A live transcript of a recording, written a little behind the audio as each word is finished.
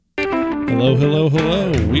Hello, hello,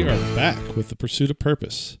 hello. We are back with The Pursuit of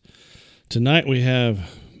Purpose. Tonight we have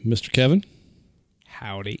Mr. Kevin.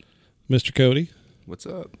 Howdy. Mr. Cody. What's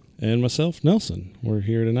up? And myself, Nelson. We're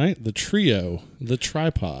here tonight. The trio, the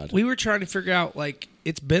tripod. We were trying to figure out, like,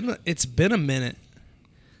 it's been a minute,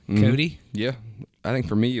 Cody. Yeah. I think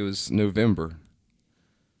for me it was November.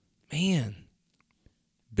 Man.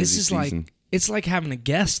 Busy This is season. it's like having a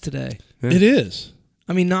guest today. It is.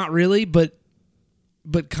 I mean, not really, but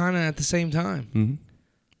kind of at the same time. Mm-hmm.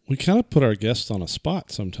 We kind of put our guests on a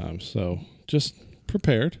spot sometimes, so just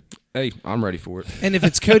prepared. Hey, I'm ready for it. And if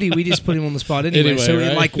it's Cody, we just put him on the spot anyway, so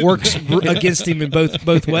right? it like works against him in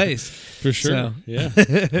both ways. For sure. So. Yeah.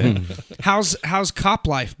 How's cop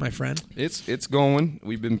life, my friend? It's going.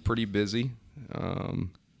 We've been pretty busy.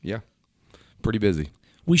 Yeah, pretty busy.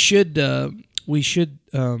 We should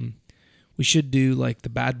do like the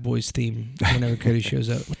Bad Boys theme whenever Cody shows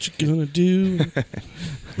up. What you gonna do?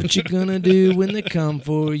 What you gonna do when they come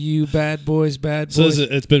for you, bad boys, bad boys? So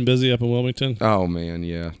it's been busy up in Wilmington? Oh man,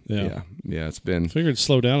 yeah. Yeah. It's been. Figured it'd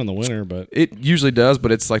slow down in the winter, but It usually does,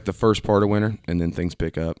 but it's like the first part of winter, and then things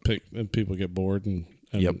pick up. and people get bored and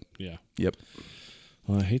Yep. Yeah. Yep.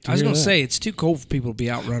 Well, I hate to I was hear gonna that. say it's too cold for people to be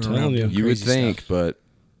out running Telling around you. doing You would crazy think, stuff. but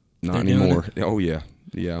not They're doing anymore. Oh yeah,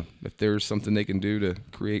 yeah. If there's something they can do to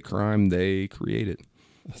create crime, they create it.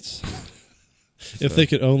 If they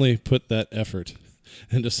could only put that effort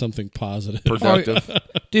into something positive. Productive.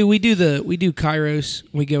 Dude, we do Kairos.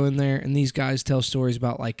 We go in there and these guys tell stories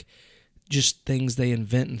about like just things they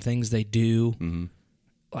invent and things they do,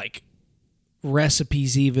 like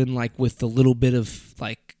recipes, even like with the little bit of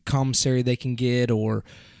like commissary they can get, or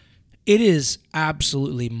it is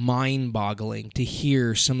absolutely mind-boggling to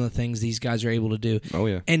hear some of the things these guys are able to do. Oh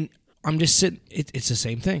yeah. And I'm just sitting. It's the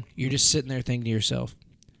same thing. You're just sitting there thinking to yourself,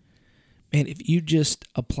 man, if you just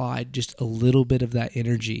applied just a little bit of that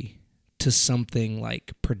energy to something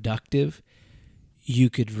like productive, you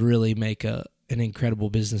could really make an incredible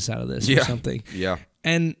business out of this or something. Yeah.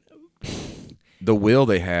 And The will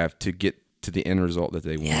they have to get to the end result that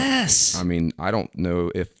they want. yes, I mean, I don't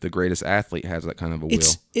know if the greatest athlete has that kind of a will.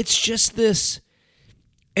 it's just this,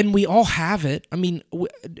 and we all have it. I mean,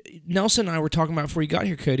 Nelson and I were talking about before you got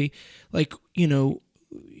here, Cody, like, you know,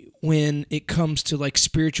 when it comes to like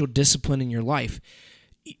spiritual discipline in your life,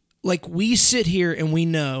 like we sit here and we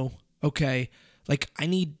know, okay, like I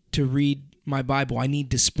need to read my Bible. I need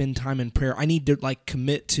to spend time in prayer. I need to like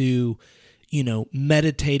commit to, you know,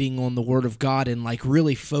 meditating on the Word of God and like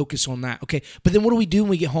really focus on that. Okay. But then what do we do when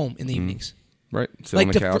we get home in the evenings? Right? Sit Like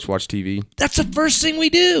on the the couch, watch TV. That's the first thing we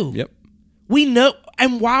do. Yep. We know,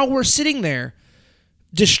 and while we're sitting there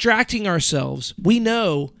distracting ourselves, we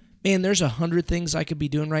know, man, there's 100 things I could be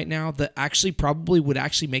doing right now that actually probably would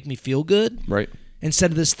actually make me feel good Right.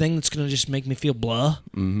 instead of this thing that's going to just make me feel blah.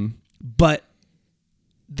 Mm-hmm. But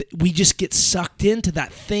we just get sucked into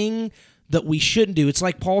that thing that we shouldn't do. It's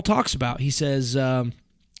like Paul talks about. He says,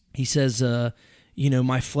 you know,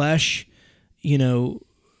 my flesh, you know,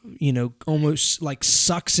 almost like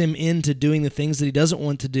sucks him into doing the things that he doesn't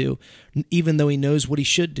want to do, even though he knows what he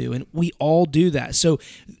should do. And we all do that. So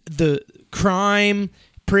the crime,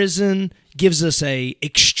 prison gives us a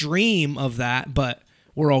extreme of that, but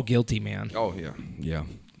we're all guilty, man. Oh yeah. Yeah.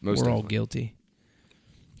 We're all definitely. guilty.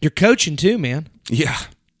 You're coaching too, man. Yeah.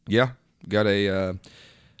 Yeah. Got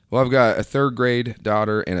I've got a 3rd grade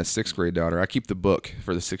daughter and a 6th grade daughter. I keep the book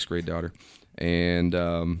for the 6th grade daughter. And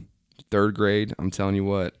 3rd grade, I'm telling you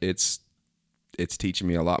what, it's teaching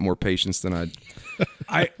me a lot more patience than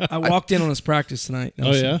I walked in on his practice tonight.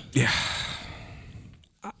 Oh, Nelson. yeah?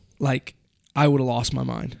 Yeah. Like, I would have lost my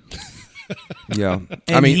mind. Yeah. And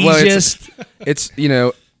I mean, he well, just... it's, you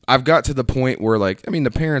know, I've got to the point where, like, I mean,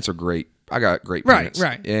 the parents are great. I got great parents.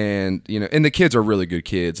 Right. And, you know, and the kids are really good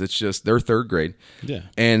kids. It's just they're 3rd grade. Yeah.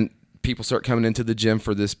 And people start coming into the gym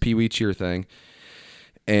for this Pee Wee cheer thing.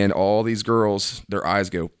 And all these girls, their eyes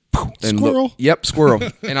go, poof, and Squirrel. Look, yep, squirrel.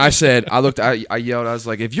 And I said, I yelled, I was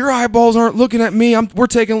like, if your eyeballs aren't looking at me, we're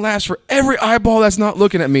taking laps for every eyeball that's not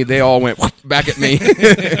looking at me. They all went back at me.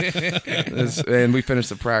 And we finished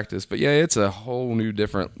the practice. But yeah, it's a whole new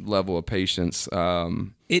different level of patience.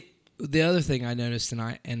 The other thing I noticed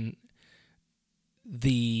tonight, and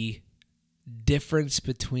the difference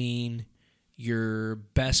between your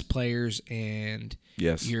best players and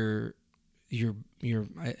Yes. your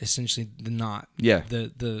essentially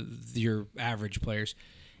your average players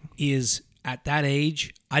is at that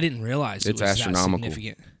age. I didn't realize It's it was astronomical. that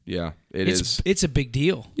significant. Yeah, it is. It's a big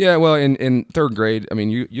deal. Yeah, well, in 3rd grade, I mean,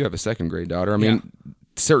 you have a 2nd grade daughter. I mean,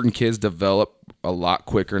 certain kids develop a lot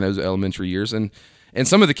quicker in those elementary years, and And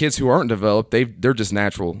some of the kids who aren't developed, they're just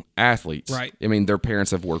natural athletes. Right. I mean, their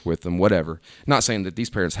parents have worked with them, whatever. Not saying that these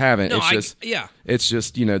parents haven't. No, It's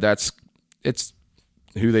just it's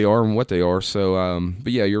who they are and what they are. So,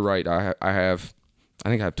 but yeah, you're right. I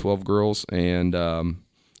think I have 12 girls, and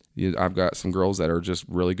I've got some girls that are just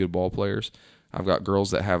really good ball players. I've got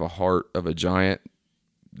girls that have a heart of a giant.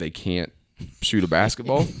 They can't shoot a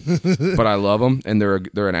basketball, but I love them, and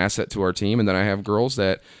they're an asset to our team. And then I have girls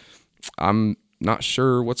that I'm not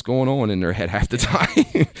sure what's going on in their head half the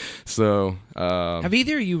time. So, have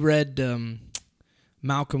either of you read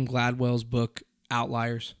Malcolm Gladwell's book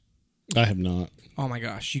Outliers? I have not. Oh my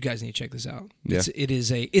gosh, you guys need to check this out. Yeah.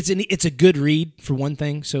 It's a good read for one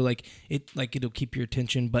thing. So it'll keep your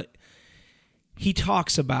attention. But he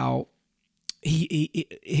talks about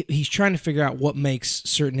he's trying to figure out what makes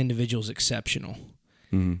certain individuals exceptional.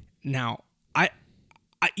 Mm-hmm. Now, I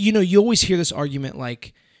you always hear this argument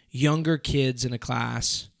like younger kids in a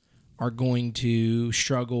class are going to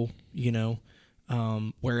struggle,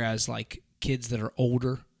 whereas like kids that are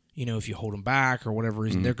older, if you hold them back or whatever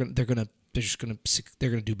reason, they're gonna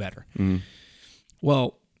do better. Mm-hmm.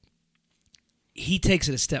 Well, he takes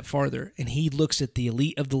it a step farther and he looks at the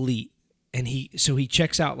elite of the elite, and he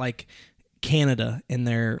checks out like Canada and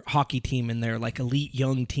their hockey team and their like elite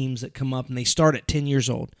young teams that come up and they start at 10 years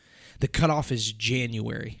old. The cutoff is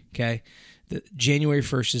January. Okay, the January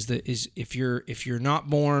 1st is if you're not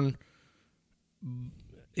born.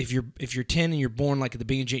 If you're 10 and you're born like at the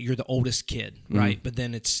beginning of January, you're the oldest kid, right? But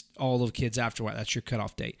then it's all the kids after that. That's your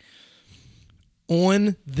cutoff date.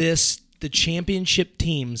 On the championship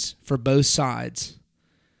teams for both sides,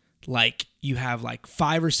 like you have like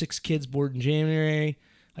 5 or 6 kids born in January,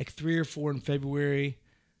 like 3 or 4 in February,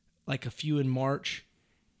 like a few in March,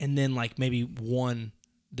 and then like maybe one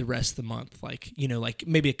the rest of the month. Like, like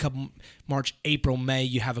maybe a couple March, April, May,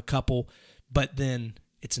 you have a couple, but then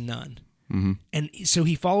it's none. Mm-hmm. And so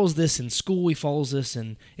he follows this in school. He follows this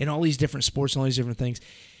in all these different sports and all these different things.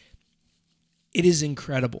 It is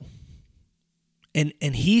incredible. And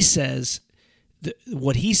he says,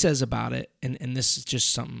 what he says about it, and this is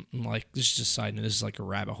just something like, this is just a side note, this is like a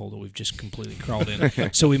rabbit hole that we've just completely crawled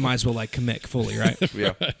in. So we might as well like commit fully, right?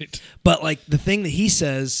 Yeah. Right. But like the thing that he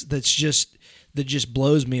says that just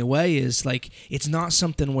blows me away is like, it's not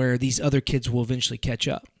something where these other kids will eventually catch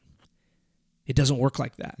up. It doesn't work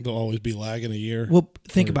like that. They'll always be lagging a year. Well,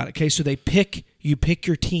 think about it. Okay, so you pick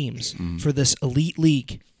your teams for this elite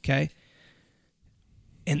league. Okay,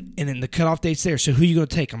 and then the cutoff date's there. So who are you going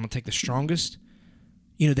to take? I'm going to take the strongest.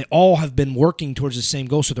 They all have been working towards the same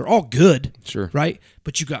goal, so they're all good. Sure. Right,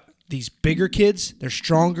 but you got these bigger kids. They're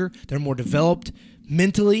stronger. They're more developed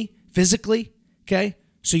mentally, physically. Okay,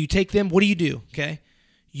 so you take them. What do? Okay,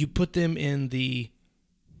 you put them in the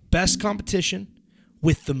best competition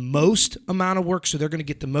with the most amount of work, so they're going to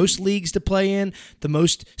get the most leagues to play in, the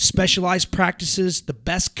most specialized practices, the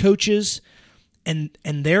best coaches, and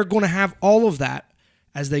they're going to have all of that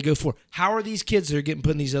as they go forward. How are these kids that are getting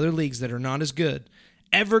put in these other leagues that are not as good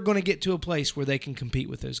ever going to get to a place where they can compete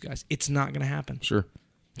with those guys? It's not going to happen. Sure.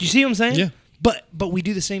 Do you see what I'm saying? Yeah. But we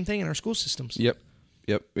do the same thing in our school systems. Yep.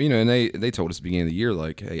 And they told us at the beginning of the year,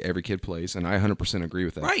 like, hey, every kid plays, and I 100% agree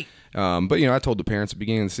with that. Right. But, I told the parents at the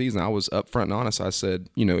beginning of the season, I was upfront and honest. I said,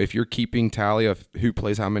 if you're keeping tally of who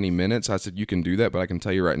plays how many minutes, I said, you can do that, but I can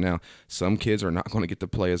tell you right now, some kids are not going to get to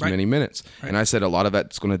play as many minutes. Right. And I said a lot of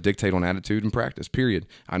that's going to dictate on attitude and practice, period.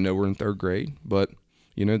 I know we're in 3rd grade, but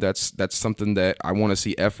that's something that I want to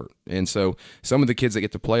see effort. And so some of the kids that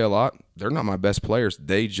get to play a lot, they're not my best players.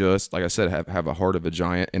 They just, like I said, have a heart of a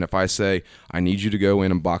giant. And if I say, I need you to go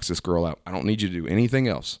in and box this girl out, I don't need you to do anything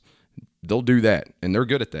else, they'll do that. And they're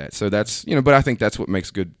good at that. So that's, but I think that's what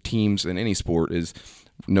makes good teams in any sport is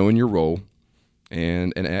knowing your role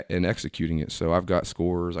and executing it. So I've got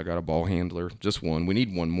scorers. I got a ball handler, just one. We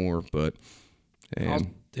need one more, but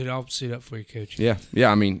I'll suit up for you, Coach. Yeah.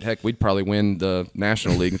 I mean, heck, we'd probably win the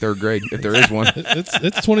National League in 3rd grade if there is one. It's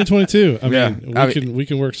 2022. We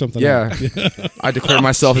can work something out. Yeah. I declare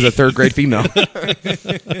myself as a 3rd grade female.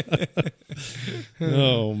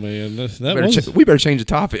 Oh man, we better change the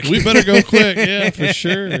topic. We better go quick. Yeah, for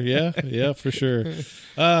sure. Yeah, for sure.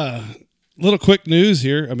 Little quick news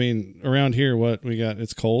here. I mean, around here, what we got?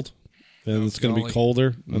 It's cold. And it's going to be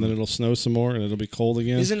colder, and then it'll snow some more, and it'll be cold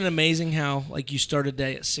again. Isn't it amazing how, like, you start a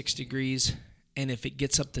day at 6 degrees, and if it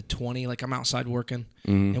gets up to 20, like, I'm outside working,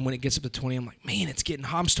 and when it gets up to 20, I'm like, man, it's getting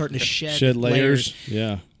hot. I'm starting to shed layers.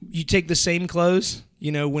 Yeah. You take the same clothes,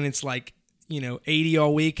 when it's like, 80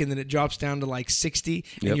 all week, and then it drops down to like 60,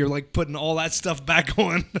 and Yep. you're like putting all that stuff back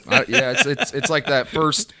on. It's like that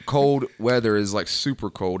first cold weather is like super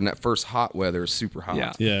cold, and that first hot weather is super hot.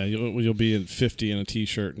 Yeah. Yeah, you'll be in 50 in a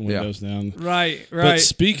t-shirt and windows down. Right. But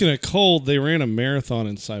speaking of cold, they ran a marathon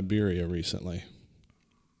in Siberia recently.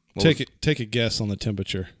 Take a guess on the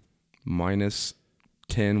temperature.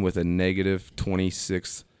 -10 with a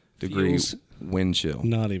 -26 degree Feels- wind chill.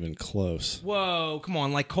 Not even close. Whoa, come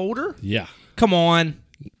on, like colder? Yeah. Come on.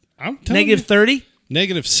 I'm telling you. -30?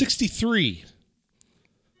 -63.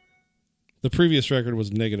 The previous record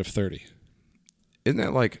was -30. Isn't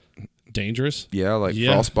that like Dangerous? like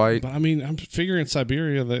frostbite? But I mean, I'm figuring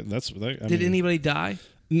Siberia. Did anybody die?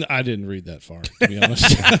 No, I didn't read that far, to be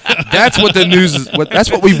honest. That's what the news is. That's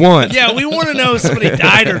what we want. Yeah, we want to know if somebody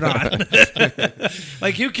died or not.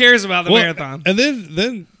 Like, who cares about the marathon? And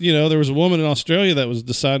then there was a woman in Australia that was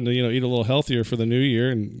deciding to eat a little healthier for the new year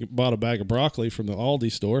and bought a bag of broccoli from the Aldi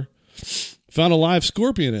store. Found a live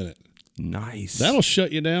scorpion in it. Nice. That'll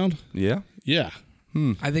shut you down. Yeah. Yeah.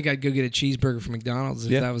 I think I'd go get a cheeseburger from McDonald's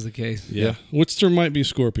if that was the case. Yeah. Which there might be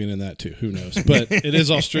scorpion in that too. Who knows? But it is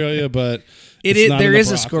Australia, but There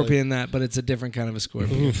is a scorpion in that, but it's a different kind of a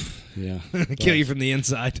scorpion. Oof, yeah. Kill you from the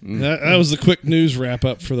inside. That was the quick news wrap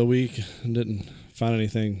up for the week. Didn't find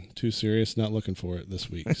anything too serious. Not looking for it this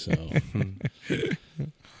week. So.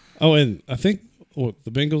 Oh, and I think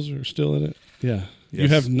the Bengals are still in it. Yeah. Yes. You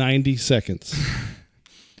have 90 seconds.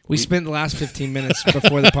 We spent the last 15 minutes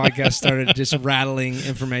before the podcast started just rattling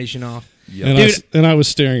information off. Yeah. And I was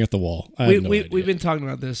staring at the wall. I had no idea. We've been talking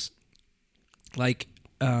about this. Like,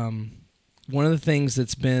 one of the things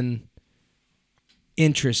that's been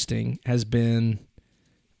interesting has been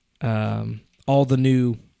all the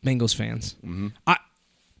new Bengals fans. Mm-hmm.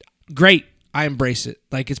 Great. I embrace it.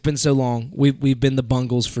 Like, it's been so long. We've been the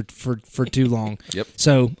Bungles for too long. Yep.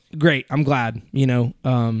 So great. I'm glad.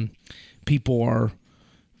 People are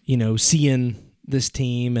seeing this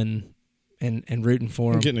team and rooting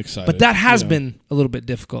for them. I'm getting excited. But that has been a little bit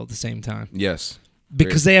difficult at the same time Yes.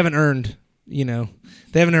 because they haven't earned.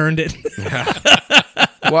 They haven't earned it.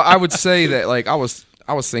 Well, I would say that like I was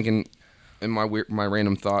thinking in my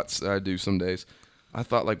random thoughts that I do some days. I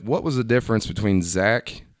thought like, what was the difference between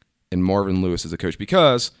Zach and Marvin Lewis as a coach?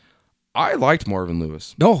 Because I liked Marvin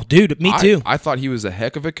Lewis. Oh, dude, me too. I thought he was a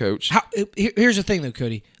heck of a coach. Here's the thing, though,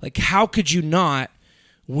 Cody. Like, how could you not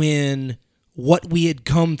when what we had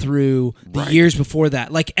come through the years before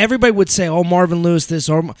that? Like, everybody would say, "Oh, Marvin Lewis, this,"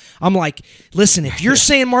 or I'm like, listen, if you're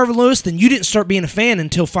saying Marvin Lewis, then you didn't start being a fan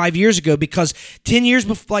until 5 years ago, because 5 years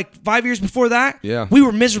before that, we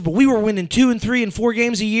were miserable. We were winning 2 and 3 and 4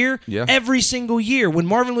 games a year, every single year. When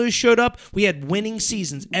Marvin Lewis showed up, we had winning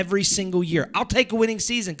seasons every single year. I'll take a winning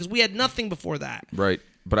season because we had nothing before that. Right.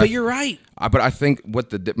 But you're right. But I think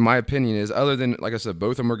what my opinion is, other than, like I said,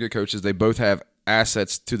 both of them are good coaches. They both have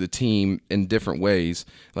assets to the team in different ways.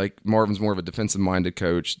 Like, Marvin's more of a defensive-minded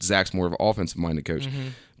coach. Zach's more of an offensive-minded coach. Mm-hmm.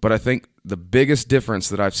 But I think the biggest difference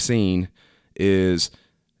that I've seen is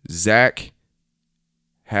Zach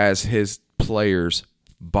has his players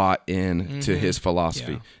bought in to his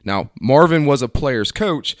philosophy. Yeah. Now, Marvin was a player's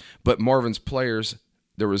coach, but Marvin's players,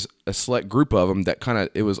 there was a select group of them that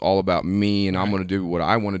it was all about me, and I'm going to do what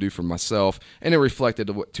I want to do for myself. And it reflected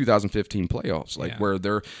the 2015 playoffs, where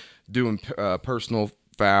they're doing personal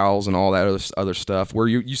fouls and all that other stuff, where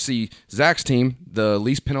you see Zach's team, the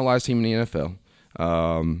least penalized team in the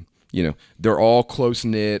NFL. They're all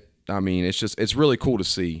close-knit. I mean, it's really cool to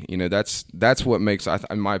see. That's what makes,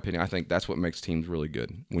 in my opinion, I think that's what makes teams really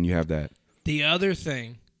good when you have that. The other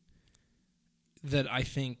thing that I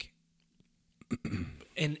think,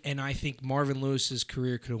 and I think Marvin Lewis's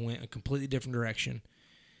career could have went a completely different direction,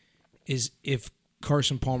 is if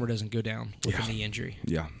Carson Palmer doesn't go down with a knee injury.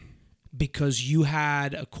 Yeah. Because you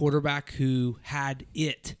had a quarterback who had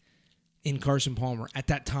it in Carson Palmer at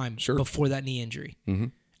that time before that knee injury. Mm-hmm.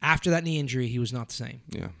 After that knee injury, he was not the same.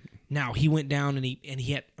 Yeah. Now he went down and he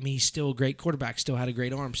had. I mean, he's still a great quarterback. Still had a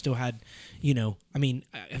great arm. Still had, I mean,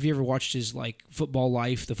 have you ever watched his Football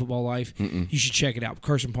Life? The Football Life. Mm-mm. You should check it out.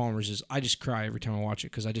 Carson Palmer's I just cry every time I watch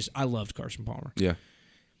it because I loved Carson Palmer. Yeah.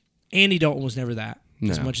 Andy Dalton was never that.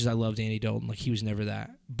 No. As much as I loved Andy Dalton, he was never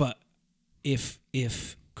that. But if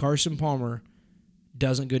Carson Palmer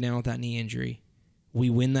doesn't go down with that knee injury, we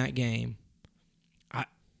win that game.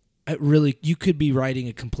 You could be writing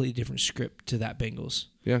a completely different script to that Bengals.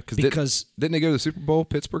 Yeah, because didn't they go to the Super Bowl,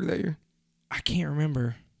 Pittsburgh, that year? I can't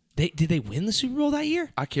remember. Did they win the Super Bowl that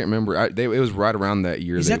year? I can't remember. It was right around that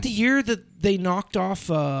year. Is that the year that they knocked off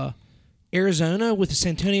Arizona with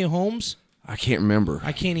Santonio Holmes? I can't remember.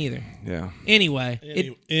 I can't either. Yeah. Anyway,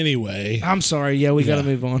 Anyway, I'm sorry. Yeah, we got to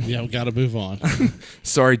move on. yeah, we got to move on.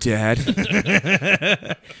 Sorry,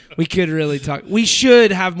 Dad. We could really talk. We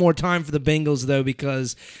should have more time for the Bengals, though,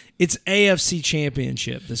 because it's AFC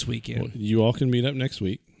Championship this weekend. Well, you all can meet up next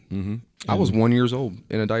week. Mm-hmm. I was 1 year old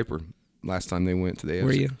in a diaper last time they went to the AFC.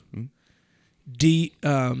 Were you? Mm-hmm.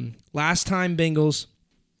 Last time Bengals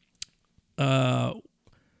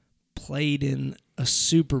played in a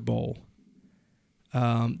Super Bowl,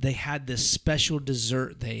 they had this special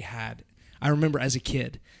dessert they had. I remember as a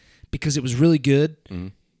kid because it was really good,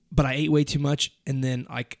 but I ate way too much, and then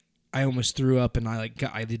I almost threw up, and I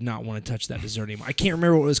did not want to touch that dessert anymore. I can't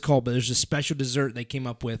remember what it was called, but there's a special dessert they came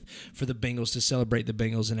up with for the Bengals to celebrate the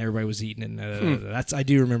Bengals, and everybody was eating it. I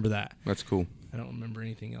do remember that. That's cool. I don't remember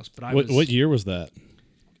anything else. But What year was that?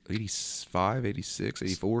 85, 86,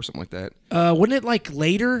 84, something like that. Wasn't it like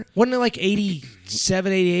later? Wasn't it like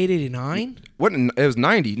 87, 88, 89? It was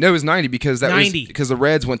 90. No, it was 90 because 90. because the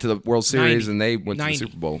Reds went to the World Series 90. and they went 90. to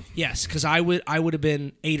the Super Bowl. Yes, because I would have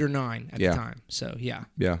been 8 or 9 at Yeah. the time. So, yeah.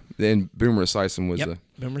 Yeah. Then Boomer Esiason was Yep.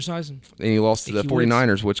 Boomer Esiason. and he lost to the Think he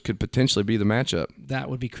 49ers, which could potentially be the matchup.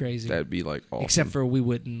 That would be crazy. That'd be like awesome. Except for we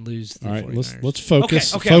wouldn't lose the All right, 49ers. let's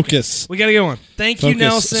focus. Okay. Focus. We got to go on. Thank you, Focus.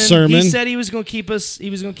 Nelson. Sermon. He said he was going to keep us.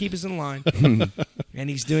 He was going to keep us in line, and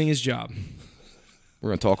he's doing his job. We're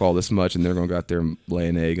going to talk all this much, and they're going to go out there and lay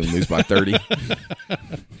an egg and lose by 30.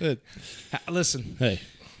 Listen, Hey,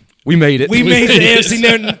 We made it. we made the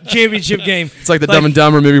AFC Championship game. It's like the Dumb and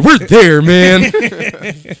Dumber movie. We're there, man.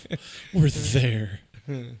 we're there.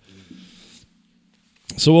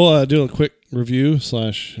 So we'll do a quick review /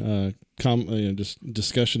 just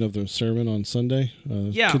discussion of the sermon on Sunday.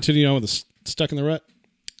 Yeah. Continue on with the Stuck in the Rut.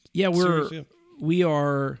 Yeah, series, we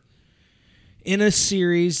are in a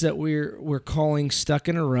series that we're calling Stuck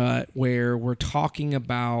in a Rut, where we're talking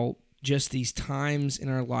about just these times in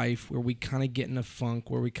our life where we kind of get in a funk,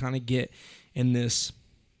 where we kind of get in this,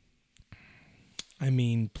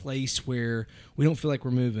 place where we don't feel like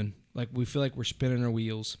we're moving. Like we feel like we're spinning our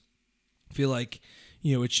wheels. Feel like,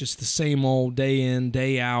 it's just the same old day in,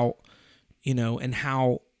 day out, and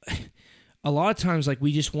how a lot of times like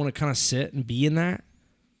we just want to kind of sit and be in that.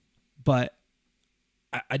 But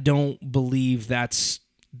I don't believe that's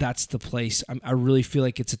the place. I really feel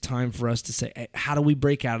like it's a time for us to say, hey, how do we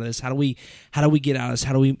break out of this? How do we get out of this?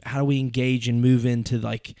 How do we engage and move into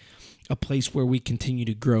like a place where we continue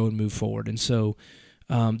to grow and move forward? And so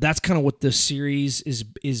that's kind of what the series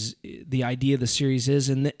is the idea of the series is.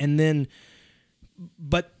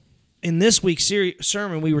 But in this week's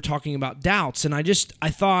sermon, we were talking about doubts, and I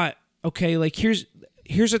thought, okay, like here's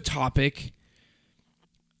a topic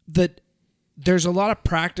that there's a lot of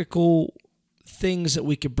practical things that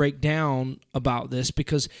we could break down about this,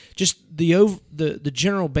 because just the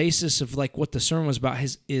general basis of like what the sermon was about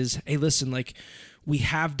is hey, listen, like we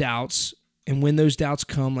have doubts, and when those doubts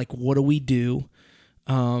come, like what do we do?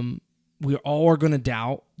 We all are going to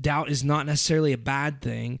doubt. Doubt is not necessarily a bad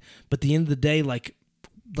thing, but at the end of the day, like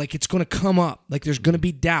it's going to come up. Like there's going to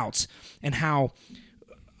be doubts, and how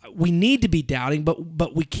we need to be doubting,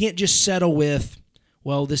 but we can't just settle with,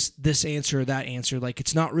 well, this answer or that answer. Like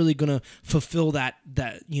it's not really going to fulfill that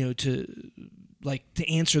to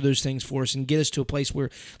answer those things for us and get us to a place where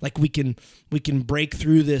like we can break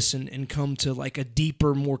through this and come to like a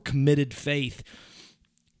deeper, more committed faith.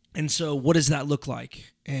 And so what does that look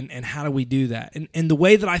like? And how do we do that? And the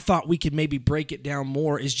way that I thought we could maybe break it down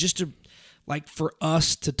more is just to like for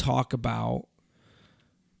us to talk about,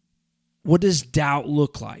 what does doubt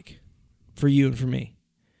look like for you and for me?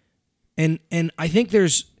 And I think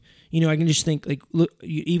there's, I can just think like, look,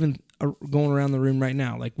 even going around the room right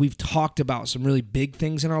now, like we've talked about some really big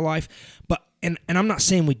things in our life, but and I'm not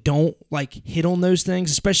saying we don't like hit on those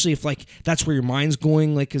things, especially if like that's where your mind's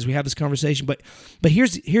going, like as we have this conversation. But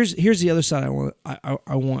here's the other side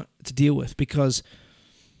I want to deal with, because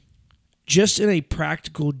just in a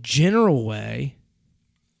practical, general way,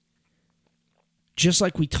 just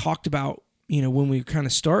like we talked about, when we were kind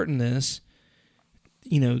of starting this,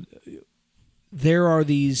 there are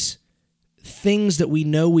these things that we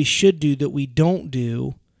know we should do that we don't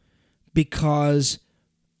do because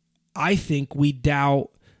I think we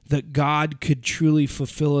doubt that God could truly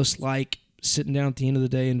fulfill us like sitting down at the end of the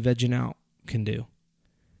day and vegging out can do.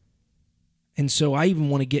 And so I even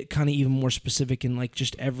want to get kind of even more specific in like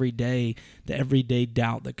just the everyday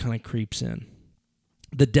doubt that kind of creeps in.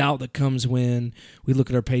 The doubt that comes when we look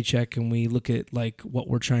at our paycheck and we look at like what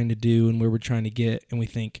we're trying to do and where we're trying to get, and we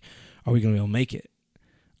think, are we going to be able to make it?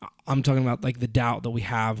 I'm talking about like the doubt that we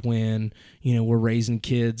have when, you know, we're raising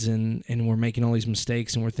kids and we're making all these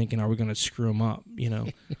mistakes and we're thinking, are we going to screw them up? You know,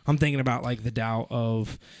 I'm thinking about like the doubt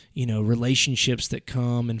of, you know, relationships that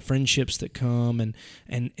come and friendships that come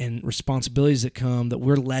and responsibilities that come that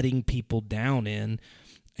we're letting people down in.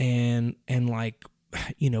 And like,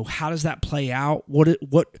 you know, how does that play out?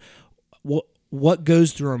 What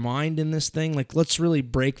goes through our mind in this thing? Like, let's really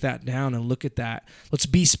break that down and look at that. Let's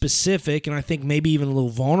be specific, and I think maybe even a little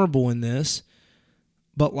vulnerable in this,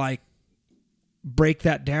 but like break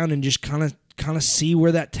that down and just kind of see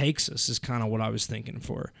where that takes us is kind of what I was thinking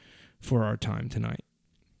for our time tonight.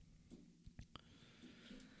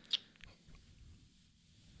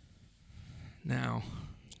 Now,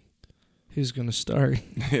 who's going to start?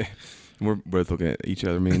 We're both looking at each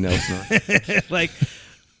other, me and Nelson. Like,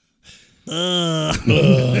 I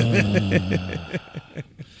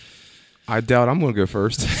doubt I'm going to go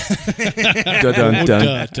first. Dun, dun,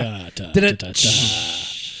 dun.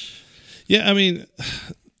 Yeah, I mean,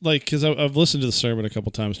 like, because I've listened to the sermon a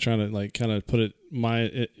couple times, trying to like kind of put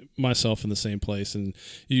myself in the same place, and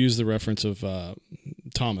you use the reference of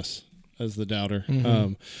Thomas as the doubter,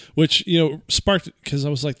 which, you know, sparked, because I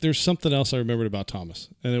was like, there's something else I remembered about Thomas,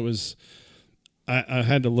 and it was. I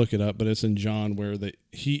had to look it up, but it's in John where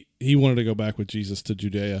he wanted to go back with Jesus to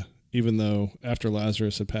Judea, even though after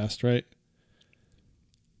Lazarus had passed, right?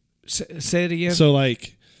 Say it again. So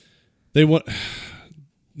like they wanted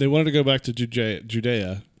to go back to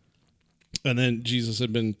Judea, and then Jesus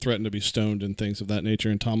had been threatened to be stoned and things of that nature,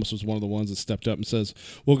 and Thomas was one of the ones that stepped up and says,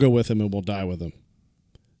 "We'll go with him and we'll die with him."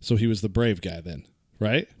 So he was the brave guy then,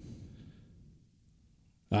 right?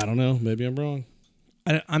 I don't know. Maybe I'm wrong.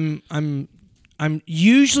 I'm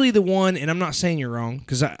usually the one, and I'm not saying you're wrong,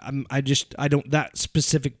 because I don't, that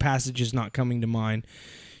specific passage is not coming to mind.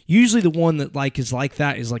 Usually the one that like is like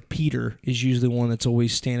that is like Peter is usually the one that's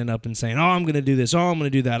always standing up and saying, "Oh, I'm going to do this. Oh, I'm going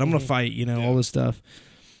to do that. I'm going to fight." You know, all this stuff.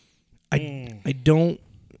 I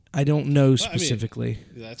don't know specifically.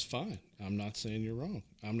 I mean, that's fine. I'm not saying you're wrong.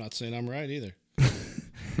 I'm not saying I'm right either.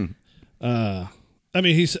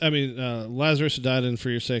 Lazarus died, and for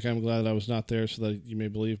your sake, I'm glad I was not there, so that you may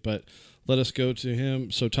believe. But let us go to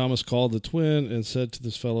him. So Thomas called the twin and said to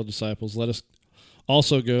his fellow disciples, "Let us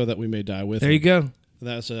also go, that we may die with him." There you go.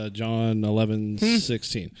 That's John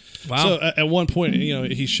 11:16. Wow. So at one point, you know,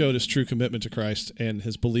 he showed his true commitment to Christ and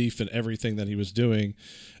his belief in everything that he was doing.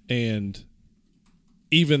 And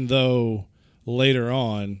even though later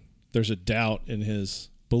on there's a doubt in his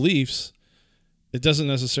beliefs, it doesn't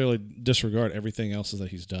necessarily disregard everything else that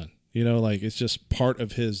he's done. You know, like, it's just part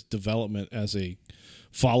of his development as a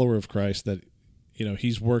follower of Christ that, you know,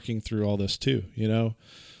 he's working through all this too, you know.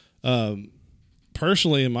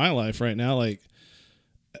 Personally in my life right now, like,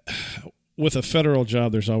 with a federal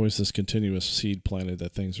job, there's always this continuous seed planted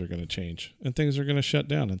that things are going to change and things are going to shut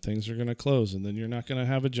down and things are going to close, and then you're not going to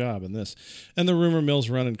have a job and this. And the rumor mill's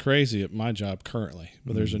running crazy at my job currently.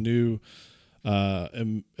 But there's a new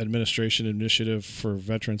administration initiative for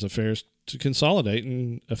Veterans Affairs to consolidate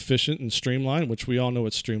and efficient and streamline, which we all know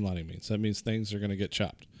what streamlining means. That means things are going to get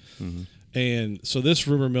chopped. Mm-hmm. And so this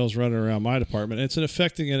rumor mill's running around my department. It's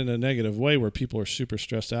affecting it in a negative way where people are super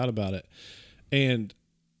stressed out about it. And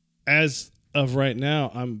as of right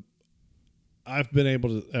now, I've been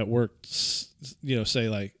able to at work, you know, say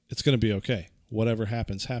like, it's going to be okay. Whatever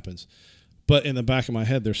happens, happens. But in the back of my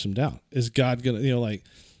head, there's some doubt. Is God going to, you know, like,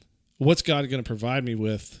 what's God going to provide me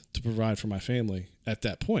with to provide for my family at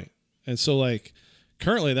that point? And so, like,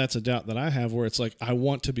 currently that's a doubt that I have, where it's like, I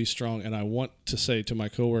want to be strong and I want to say to my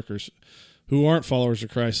coworkers who aren't followers of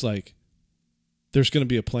Christ, like, there's going to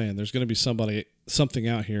be a plan. There's going to be something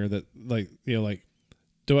out here that, like, you know, like,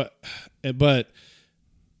 but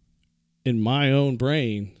in my own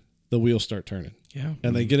brain, the wheels start turning. Yeah.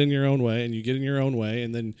 And they get in your own way, and you get in your own way,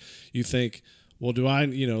 and then you think, well, do I,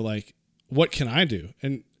 you know, like, what can I do?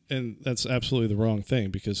 And that's absolutely the wrong thing,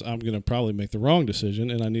 because I'm going to probably make the wrong decision,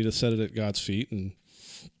 and I need to set it at God's feet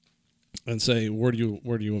and say, where do you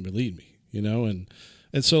want me to lead me? You know?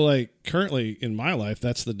 And so, like, currently in my life,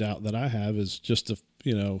 that's the doubt that I have, is just to,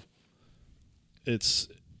 you know,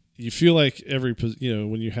 you feel like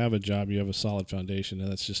when you have a job, you have a solid foundation,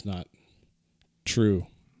 and that's just not true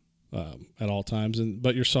at all times.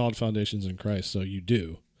 But your solid foundation's in Christ, so you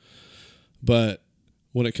do. But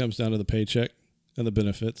when it comes down to the paycheck and the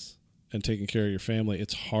benefits and taking care of your family,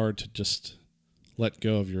 it's hard to just let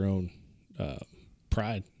go of your own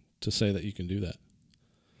pride to say that you can do that.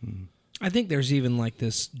 I think there's even like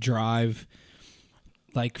this drive,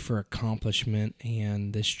 like, for accomplishment,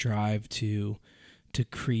 and this drive to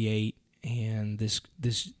create, and this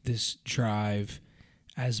drive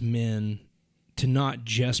as men not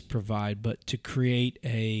just provide, but to create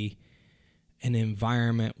an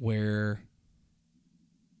environment where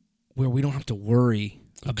we don't have to worry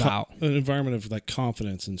about an environment of like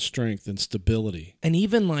confidence and strength and stability. And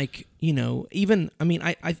even like, I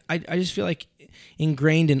just feel like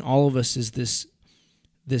ingrained in all of us is this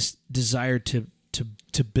desire to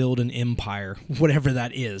build an empire, whatever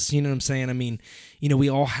that is. You know what I'm saying? I mean, we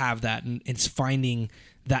all have that, and it's finding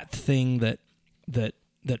that thing that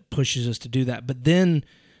pushes us to do that. But then,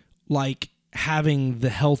 like, having the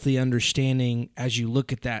healthy understanding as you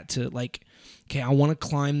look at that to like, okay, I want to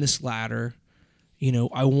climb this ladder.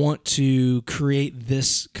 I want to create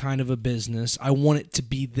this kind of a business. I want it to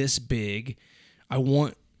be this big. I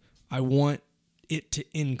want it to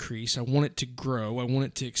increase. I want it to grow. I want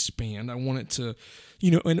it to expand. I want it to,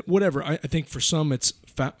 and whatever. I think for some it's,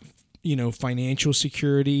 financial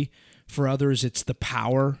security. For others, it's the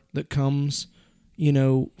power that comes,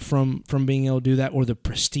 from being able to do that, or the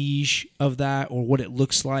prestige of that, or what it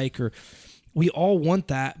looks like. Or we all want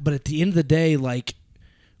that, but at the end of the day, like,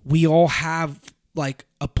 we all have like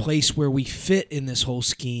a place where we fit in this whole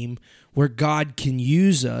scheme, where God can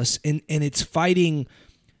use us, and it's fighting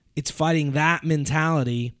that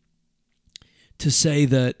mentality to say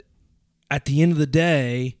that at the end of the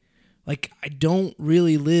day, like, I don't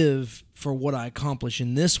really live for what I accomplish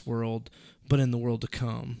in this world, but in the world to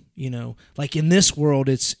come. Like, in this world,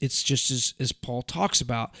 it's just as Paul talks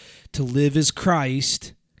about, to live is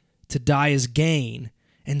Christ, to die is gain.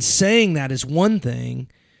 And saying that is one thing,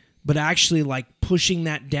 but actually like pushing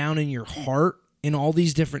that down in your heart in all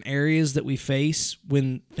these different areas that we face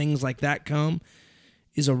when things like that come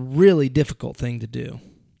is a really difficult thing to do.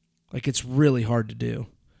 Like, it's really hard to do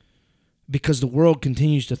because the world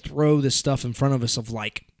continues to throw this stuff in front of us of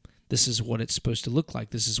like, this is what it's supposed to look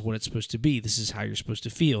like. This is what it's supposed to be. This is how you're supposed to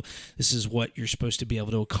feel. This is what you're supposed to be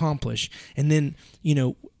able to accomplish. And then,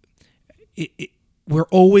 we're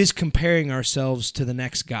always comparing ourselves to the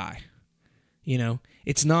next guy.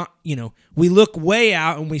 It's not, we look way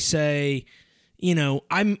out and we say,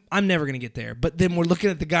 I'm never going to get there. But then we're looking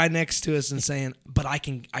at the guy next to us and saying, but I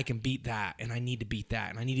can beat that, and I need to beat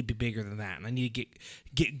that, and I need to be bigger than that, and I need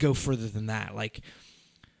to go further than that. Like,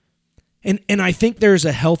 and I think there's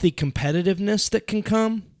a healthy competitiveness that can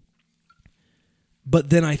come.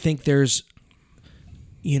 But then I think there's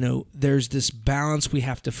this balance we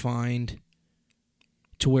have to find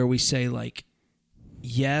to where we say, like,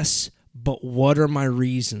 yes, but what are my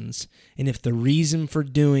reasons? And if the reason for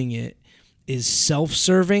doing it is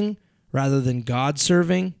self-serving rather than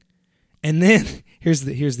God-serving, and then here's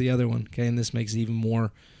the other one, okay, and this makes it even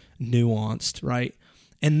more nuanced, right?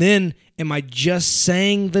 And then, am I just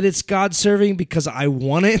saying that it's God-serving because I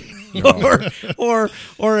want it,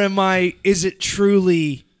 or am I? Is it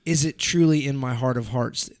truly in my heart of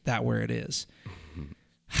hearts that where it is?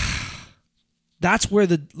 That's where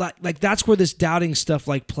that's where this doubting stuff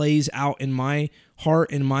like plays out in my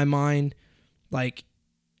heart, in my mind, like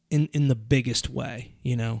in the biggest way, I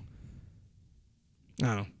don't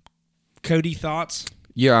know. Cody, thoughts?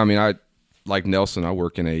 Yeah, I mean, I like Nelson, I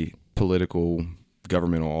work in a political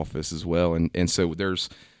governmental office as well, and so there's,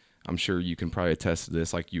 I'm sure you can probably attest to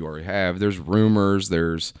this, like you already have, there's rumors,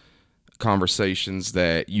 there's conversations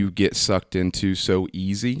that you get sucked into so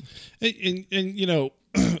easy. And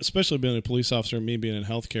especially being a police officer and me being in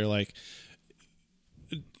healthcare, like,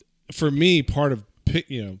 for me, part of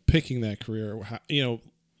picking that career,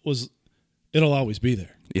 was it'll always be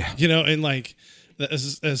there. Yeah. And like,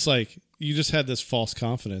 it's like you just had this false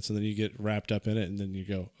confidence, and then you get wrapped up in it, and then you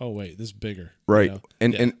go, oh wait, this is bigger. Right.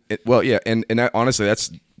 And that, honestly,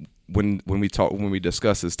 that's when we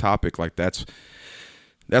discuss this topic, like that's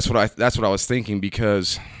what I was thinking,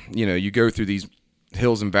 because you go through these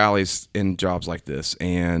hills and valleys in jobs like this,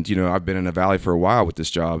 and I've been in a valley for a while with this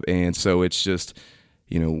job, and so it's just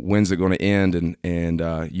when's it going to end,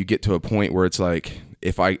 and you get to a point where it's like,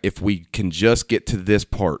 if we can just get to this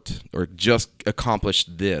part or just accomplish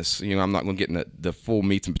this, I'm not going to get into the full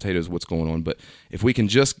meats and potatoes of what's going on, but if we can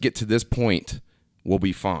just get to this point, we'll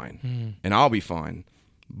be fine, and I'll be fine.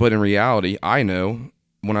 But in reality, I know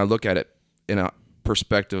when I look at it in a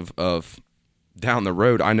perspective of down the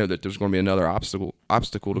road, I know that there's going to be another obstacle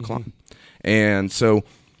to climb. And so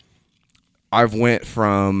I've went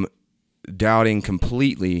from doubting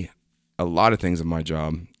completely a lot of things in my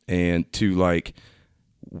job, and to like,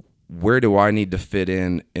 where do I need to fit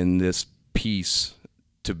in this piece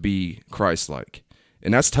to be Christ-like?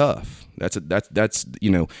 And that's tough. That's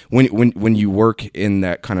when you work in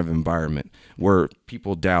that kind of environment where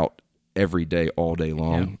people doubt every day, all day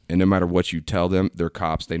long, and no matter what you tell them, they're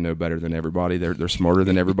cops. They know better than everybody. They're smarter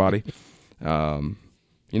than everybody.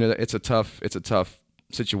 you know, it's a tough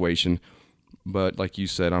situation. But like you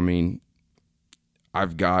said, I mean,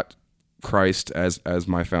 I've got Christ as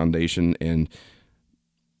my foundation, and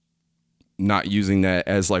not using that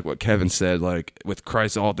as like what Kevin said, like with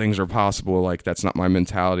Christ all things are possible. Like that's not my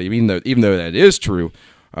mentality. Even though that is true,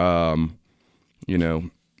 you know,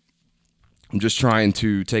 I'm just trying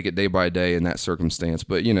to take it day by day in that circumstance.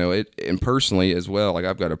 But you know, and personally as well, like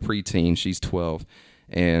I've got a preteen, she's 12,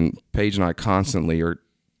 and Paige and I constantly are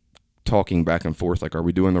talking back and forth. Like, are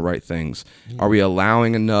we doing the right things? Are we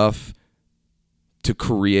allowing enough to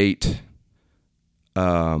create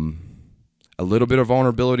a little bit of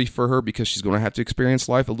vulnerability for her, because she's going to have to experience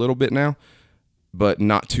life a little bit now, but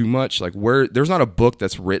not too much? Like, where there's not a book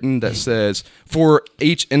that's written that says for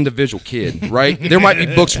each individual kid, right? There might be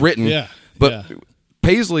books written, but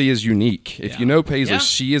Paisley is unique. If you know Paisley,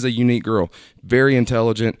 she is a unique girl, very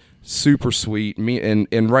intelligent, super sweet.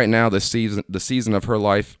 And right now the season of her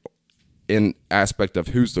life in aspect of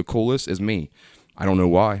who's the coolest is me. I don't know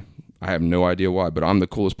why. I have no idea why, but I'm the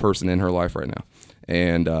coolest person in her life right now.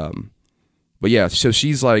 And but yeah, so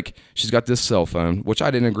she's got this cell phone, which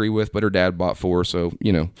I didn't agree with, but her dad bought for her, so,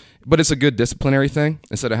 you know. But it's a good disciplinary thing.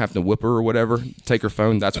 Instead of having to whip her or whatever, take her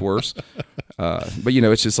phone, that's worse. But, you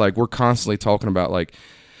know, it's just like we're constantly talking about, like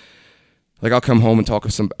I'll come home and talk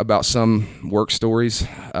about some work stories,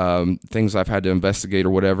 things I've had to investigate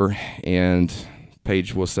or whatever, and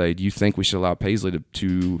Paige will say, do you think we should allow Paisley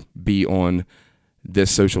to be on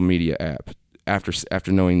this social media app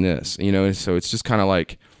after knowing this? You know, so it's just kind of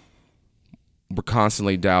like we're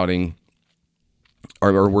constantly doubting,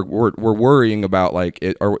 or we're worrying about, like,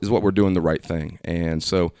 is what we're doing the right thing? And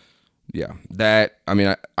so, yeah, that, I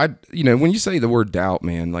mean, I you know, when you say the word doubt,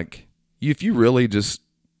 man, like, if you really just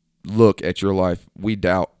look at your life, we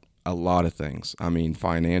doubt a lot of things. I mean,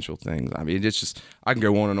 financial things. I mean, it's just, I can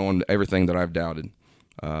go on and on to everything that I've doubted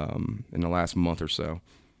in the last month or so.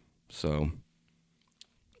 So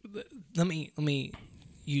let me.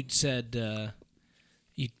 You'd said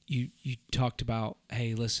you talked about,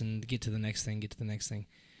 hey, listen, get to the next thing.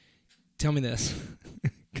 Tell me this,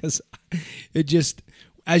 because it just,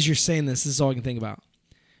 as you're saying this is all I can think about.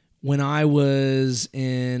 When I was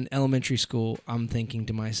in elementary school, I'm thinking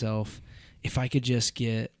to myself, if I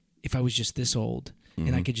was just this old,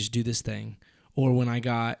 and I could just do this thing. Or when I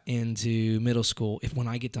got into middle school, when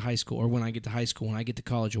I get to high school, or when I get to high school, when I get to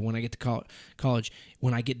college, or when I get to college,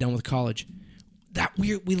 when I get done with college, that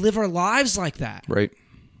we live our lives like that. Right.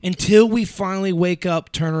 Until we finally wake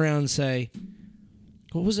up, turn around and say,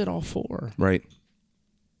 what was it all for? Right.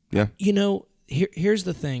 Yeah. You know, here's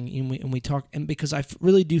the thing, and we talk, and because I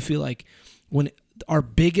really do feel like when our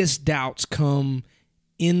biggest doubts come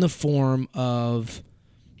in the form of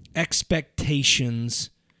expectations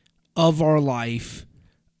of our life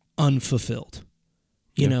unfulfilled.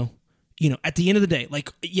 You know, at the end of the day,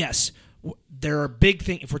 like, yes, there are big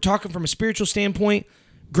things. If we're talking from a spiritual standpoint,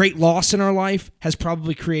 great loss in our life has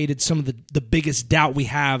probably created some of the biggest doubt we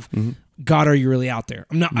have. God, are you really out there?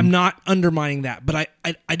 I'm not undermining that, but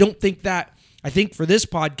I don't think that. I think for this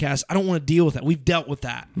podcast, I don't want to deal with that. We've dealt with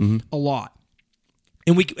that a lot,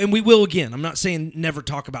 and we will again. I'm not saying never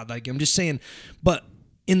talk about that again. I'm just saying, but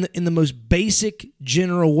in the most basic,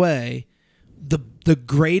 general way, the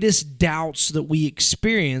greatest doubts that we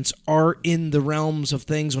experience are in the realms of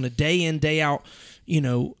things on a day in, day out,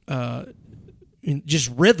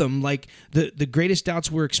 just rhythm. Like the greatest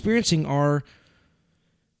doubts we're experiencing are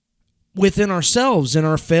within ourselves and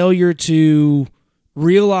our failure to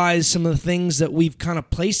realize some of the things that we've kind of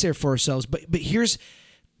placed there for ourselves. But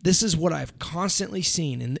this is what I've constantly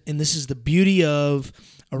seen, and this is the beauty of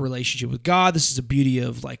a relationship with God. This is the beauty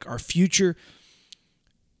of, like, our future.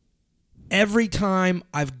 Every time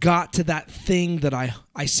I've got to that thing that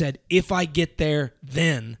I said, if I get there,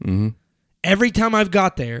 then. Every time I've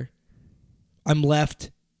got there, I'm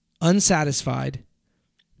left unsatisfied.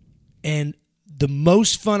 And the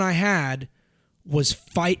most fun I had was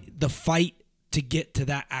the fight to get to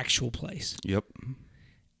that actual place. Yep.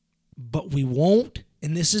 But we won't,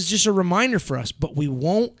 and this is just a reminder for us, but we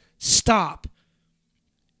won't stop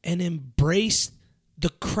and embrace the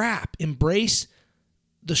crap, embrace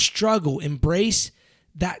the struggle, embrace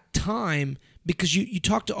that time, because you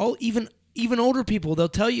talk to even older people, they'll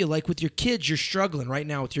tell you, like, with your kids, you're struggling right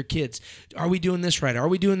now with your kids. Are we doing this right? Are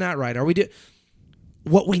we doing that right?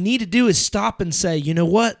 What we need to do is stop and say, you know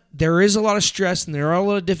what? There is a lot of stress and there are a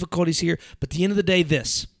lot of difficulties here, but at the end of the day,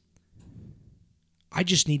 I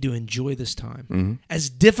just need to enjoy this time. As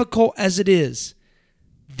difficult as it is,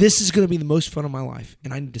 this is going to be the most fun of my life,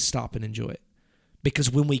 and I need to stop and enjoy it. Because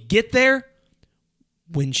when we get there,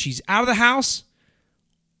 when she's out of the house,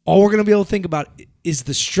 all we're going to be able to think about is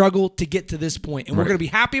the struggle to get to this point. And we're going to be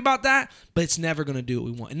happy about that, but it's never going to do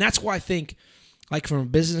what we want. And that's why I think, like from a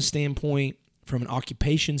business standpoint, from an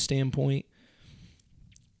occupation standpoint,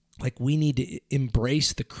 like we need to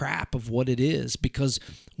embrace the crap of what it is, because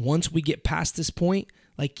once we get past this point,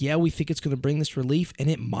 like, yeah, we think it's going to bring this relief, and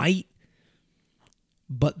it might,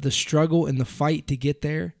 but the struggle and the fight to get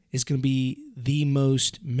there is going to be the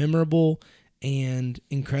most memorable and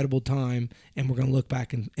incredible time, and we're going to look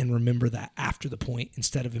back and remember that after the point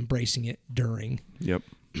instead of embracing it during. Yep.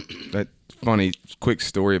 That funny quick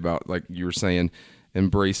story about, like you were saying,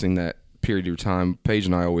 embracing that period of time. Paige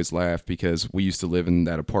and I always laugh because we used to live in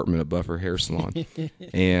that apartment at Buffer Hair Salon.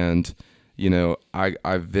 And, you know,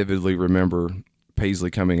 I vividly remember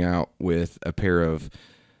Paisley coming out with a pair of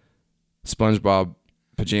SpongeBob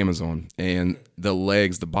pajamas on, and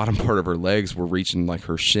the bottom part of her legs were reaching like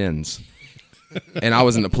her shins. And I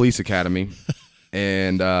was in the police academy,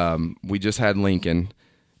 and we just had Lincoln.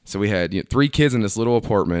 So we had 3 kids in this little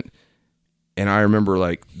apartment. And I remember,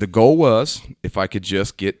 like, the goal was, if I could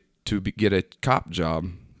just get a cop job,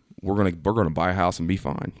 we're gonna buy a house and be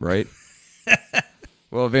fine, right?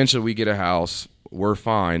 Well, eventually we get a house, we're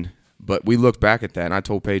fine, but we look back at that, and I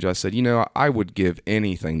told Paige, I said, I would give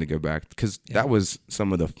anything to go back, because that was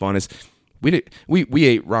some of the funnest. We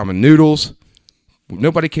ate ramen noodles.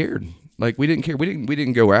 Nobody cared. Like, we didn't care. We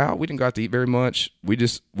didn't go out. We didn't go out to eat very much.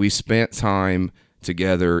 We spent time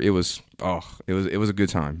together. It was a good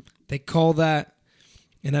time. They call that,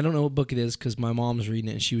 and I don't know what book it is because my mom's reading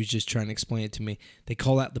it and she was just trying to explain it to me. They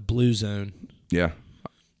call that the blue zone. Yeah.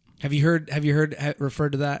 Have you heard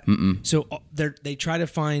referred to that? Mm-mm. So they try to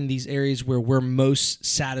find these areas where we're most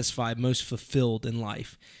satisfied, most fulfilled in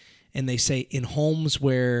life. And they say in homes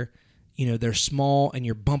where, they're small and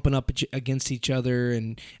you're bumping up against each other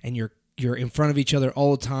and you're in front of each other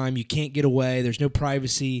all the time. You can't get away. There's no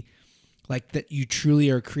privacy. Like that, you truly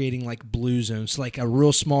are creating like blue zones, like a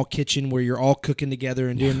real small kitchen where you're all cooking together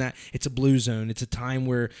and doing that. It's a blue zone. It's a time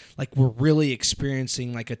where like we're really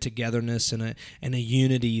experiencing like a togetherness and a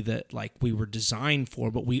unity that like we were designed for,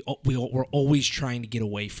 but we're always trying to get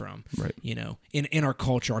away from. Right. In our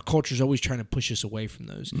culture is always trying to push us away from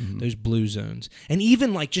those blue zones. And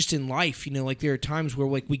even like just in life, like there are times where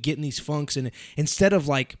like we get in these funks, and instead of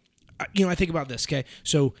like, I think about this. Okay,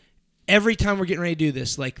 so. Every time we're getting ready to do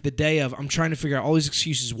this, like the day of, I'm trying to figure out all these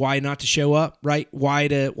excuses why not to show up, right?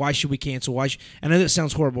 Why should we cancel? I know that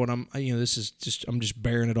sounds horrible, and I'm just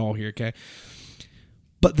bearing it all here, okay?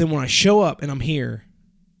 But then when I show up and I'm here,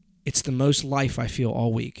 it's the most life I feel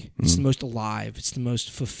all week. It's the most alive. It's the most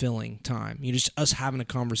fulfilling time. Just us having a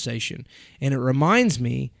conversation, and it reminds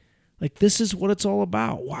me, like this is what it's all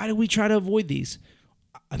about. Why do we try to avoid these?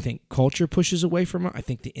 I think culture pushes away from it. I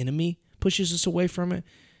think the enemy pushes us away from it.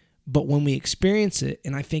 But when we experience it,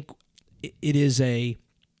 and I think it is a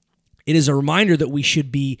reminder that we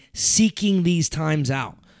should be seeking these times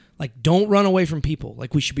out. Like, don't run away from people.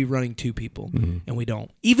 Like, we should be running to people, and we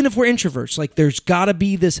don't. Even if we're introverts, like, there's got to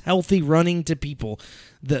be this healthy running to people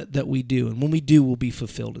that we do. And when we do, we'll be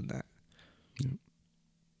fulfilled in that. Yeah.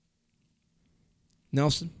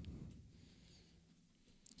 Nelson?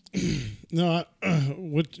 No,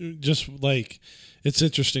 it's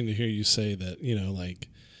interesting to hear you say that,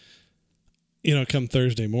 come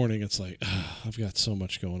Thursday morning, it's like, I've got so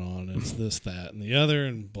much going on. And it's this, that, and the other,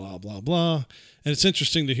 and blah, blah, blah. And it's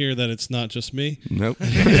interesting to hear that it's not just me. Nope.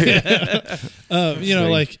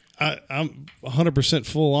 Like, I'm 100%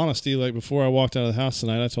 full honesty. Like, before I walked out of the house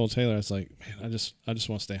tonight, I told Taylor, I was like, man, I just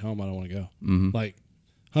want to stay home. I don't want to go. Mm-hmm. Like,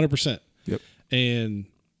 100%. Yep. And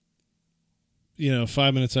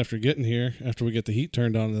 5 minutes after getting here, after we get the heat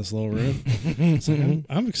turned on in this little room, it's like,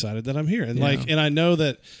 I'm excited that I'm here. And and I know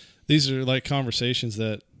that these are like conversations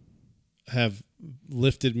that have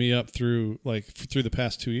lifted me up through the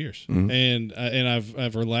past 2 years, and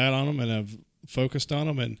I've relied on them and I've focused on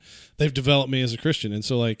them, and they've developed me as a Christian. And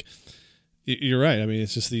so, like, you're right. I mean,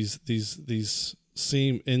 it's just these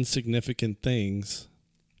seem insignificant things,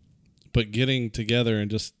 but getting together and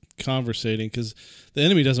just conversating, because the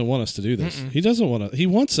enemy doesn't want us to do this. He doesn't want to. He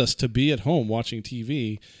wants us to be at home watching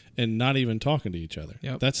TV and not even talking to each other.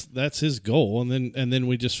 Yep. That's his goal, and then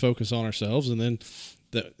we just focus on ourselves, and then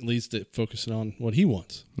that leads to focusing on what he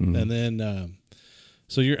wants. And then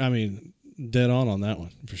so you're dead on that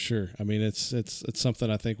one for sure. I mean, it's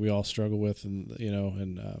something I think we all struggle with, and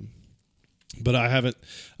but I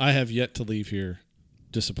have yet to leave here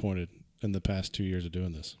disappointed in the past 2 years of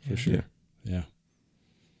doing this for sure. Yeah.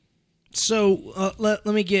 So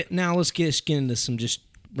let's get into some just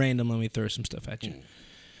random. Let me throw some stuff at you.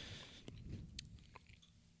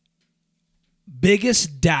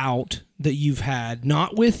 biggest doubt that you've had,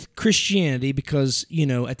 not with Christianity, because,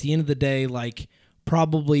 at the end of the day, like,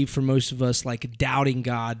 probably for most of us, like, doubting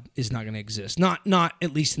God is not going to exist. Not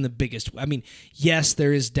at least in the biggest. I mean, yes,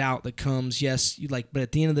 there is doubt that comes. Yes, but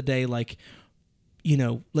at the end of the day, like,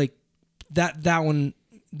 like that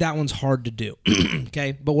one's hard to do.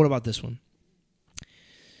 Okay, but what about this one?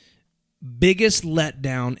 Biggest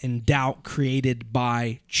letdown and doubt created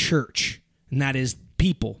by church, and that is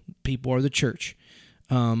people. People are the church,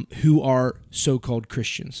 who are so-called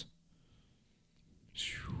Christians.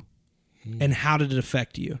 And how did it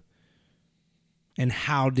affect you? And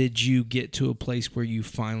how did you get to a place where you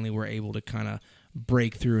finally were able to kind of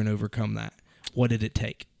break through and overcome that? What did it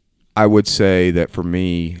take? I would say that for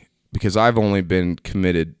me, because I've only been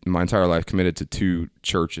committed my entire life, committed to 2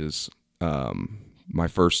 churches. My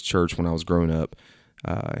first church when I was growing up,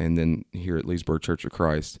 and then here at Leesburg Church of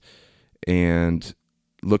Christ. And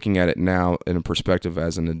looking at it now in a perspective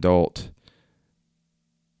as an adult,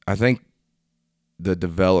 I think the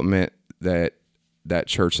development that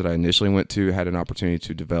church that I initially went to had an opportunity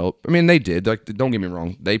to develop. I mean, they did. Like, don't get me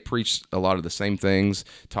wrong. They preached a lot of the same things,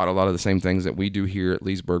 taught a lot of the same things that we do here at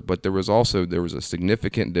Leesburg, but there was a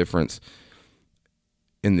significant difference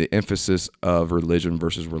in the emphasis of religion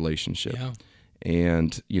versus relationship. Yeah.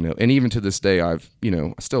 And, and even to this day, I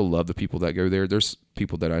still love the people that go there. There's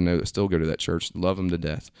people that I know that still go to that church, love them to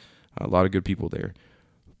death. A lot of good people there.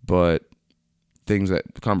 But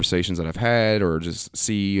conversations that I've had or just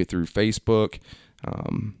see through Facebook,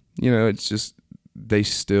 it's just, they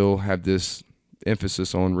still have this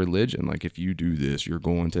emphasis on religion. Like, if you do this, you're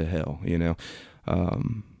going to hell, and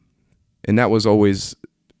that was always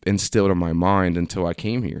instilled in my mind until I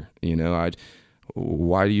came here.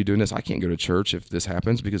 Why are you doing this? I can't go to church if this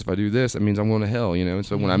happens, because if I do this, that means I'm going to hell, And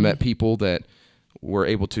so when I met people that were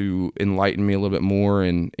able to enlighten me a little bit more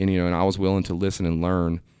and I was willing to listen and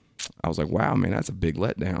learn, I was like, wow, man, that's a big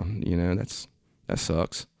letdown. That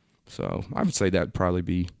sucks. So I would say that'd probably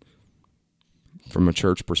be from a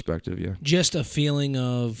church perspective. Yeah. Just a feeling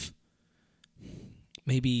of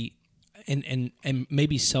maybe, and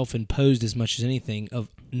maybe self-imposed as much as anything, of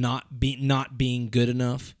not being good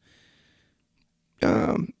enough.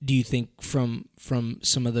 Do you think from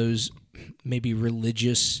some of those maybe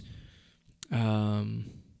religious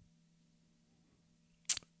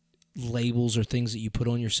labels or things that you put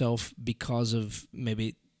on yourself because of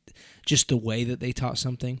maybe just the way that they taught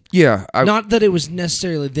something? Yeah. Not that it was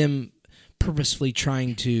necessarily them purposefully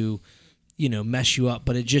trying to, mess you up,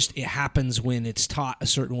 but it happens when it's taught a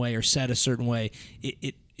certain way or said a certain way.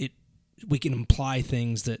 We can imply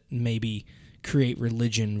things that maybe create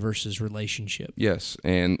religion versus relationship. Yes,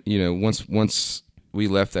 and once we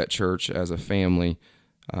left that church as a family,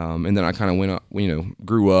 and then I kind of went up,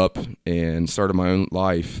 grew up and started my own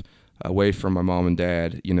life away from my mom and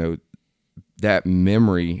dad. That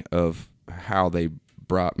memory of how they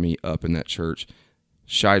brought me up in that church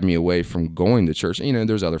shied me away from going to church.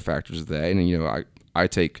 There's other factors of that, and I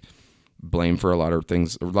take blame for a lot of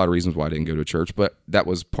things, a lot of reasons why I didn't go to church, but that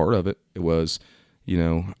was part of it. It was,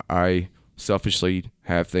 I selfishly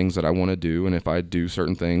have things that I want to do, and if I do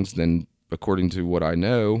certain things, then according to what I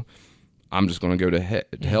know, I'm just going to go to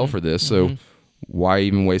hell for this. So why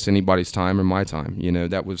even waste anybody's time or my time?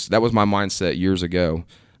 That was my mindset years ago.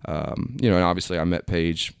 And obviously I met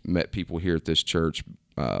Paige, met people here at this church,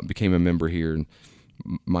 became a member here, and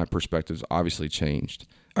my perspectives obviously changed.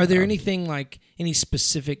 Are there anything like any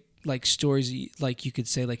specific like stories like you could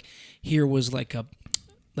say like here was like a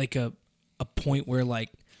point where like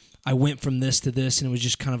I went from this to this and it was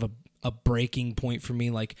just kind of a breaking point for me?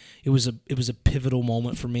 Like it was a pivotal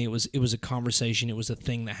moment for me. It was a conversation. It was a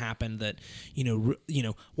thing that happened that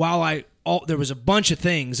while there was a bunch of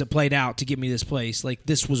things that played out to get me this place. Like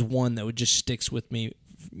this was one that just sticks with me.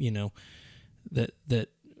 That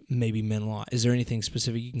maybe meant a lot. Is there anything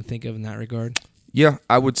specific you can think of in that regard? Yeah,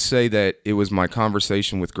 I would say that it was my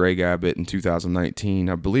conversation with Greg Abbott in 2019.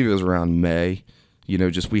 I believe it was around May.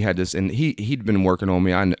 We had this, and he'd been working on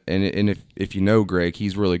me. And if you know Greg,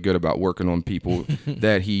 he's really good about working on people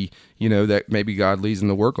that that maybe God leads him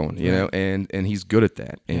to work on, and he's good at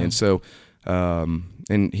that. Yeah. And so,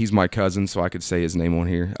 and he's my cousin, so I could say his name on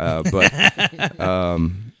here. But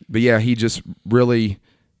yeah, he just really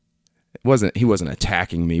he wasn't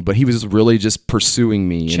attacking me, but he was really just pursuing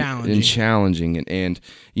me and challenging. And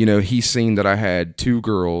he's seen that I had 2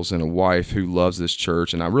 girls and a wife who loves this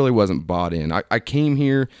church, and I really wasn't bought in. I came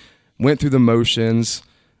here, went through the motions,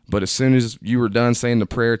 but as soon as you were done saying the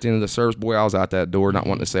prayer at the end of the service, boy, I was out that door not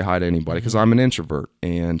wanting to say hi to anybody because I'm an introvert,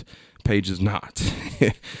 and Paige is not.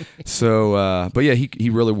 So, but yeah,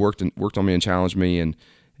 he really worked on me and challenged me, and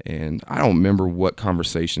And I don't remember what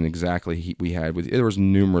conversation exactly we had with. There was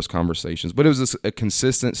numerous conversations, but it was a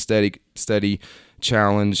consistent, steady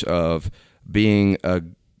challenge of being a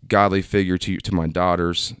godly figure to my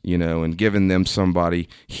daughters, and giving them somebody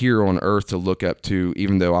here on earth to look up to,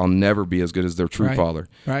 even though I'll never be as good as their true father.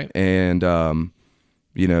 Right. And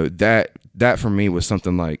that for me was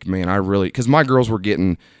something like, man, I really, because my girls were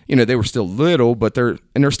getting, they were still little, but they're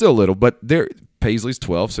still little, but Paisley's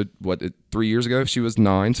 12, so 3 years ago she was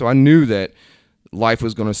 9, so I knew that life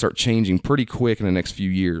was going to start changing pretty quick in the next few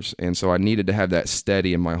years, and so I needed to have that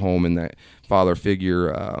steady in my home and that father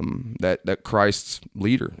figure, that Christ's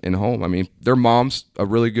leader in the home. I mean, their mom's a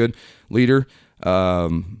really good leader, but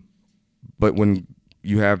when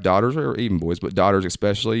you have daughters, or even boys, but daughters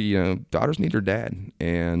especially, daughters need their dad,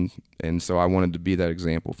 and so I wanted to be that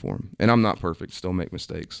example for them. And I'm not perfect, still make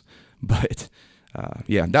mistakes, but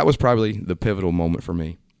that was probably the pivotal moment for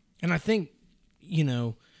me. And I think,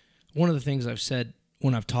 one of the things I've said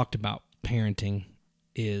when I've talked about parenting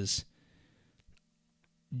is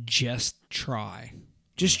just try.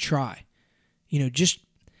 Just try. I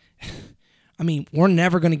mean, we're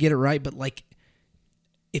never going to get it right, but like,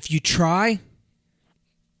 if you try,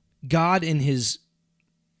 God in his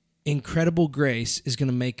incredible grace is going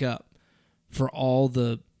to make up for all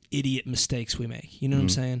the idiot mistakes we make. You know what I'm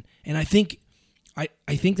saying? And I think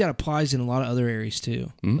that applies in a lot of other areas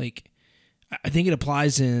too. Mm-hmm. Like, I think it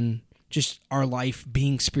applies in just our life,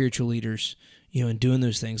 being spiritual leaders, and doing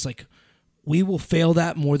those things. Like, we will fail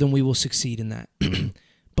that more than we will succeed in that.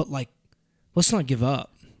 But like, let's not give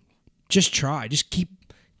up. Just try. Just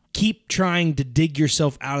keep trying to dig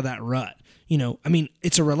yourself out of that rut. I mean,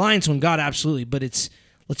 it's a reliance on God, absolutely, but it's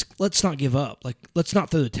let's not give up. Like, let's not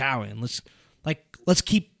throw the towel in. Let's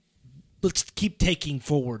keep taking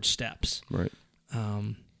forward steps. Right.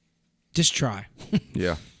 Just try.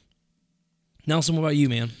 Yeah. Nelson, what about you,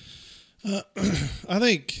 man? I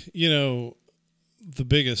think, the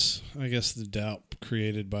biggest, I guess, the doubt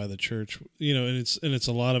created by the church, and it's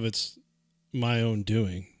a lot of it's my own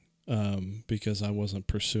doing, because I wasn't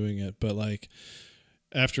pursuing it. But like,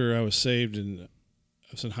 after I was saved and I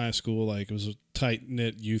was in high school, like, it was a tight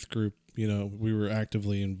knit youth group. We were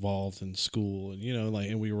actively involved in school, and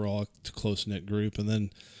and we were all a close knit group. And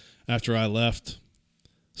then after I left,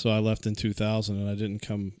 so I left in 2000, and I didn't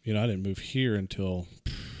come. I didn't move here until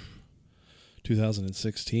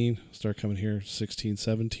 2016. Start coming here 16,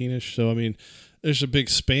 17ish. So I mean, there's a big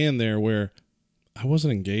span there where I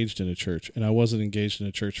wasn't engaged in a church, and I wasn't engaged in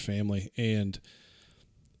a church family, and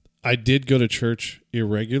I did go to church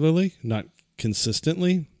irregularly, not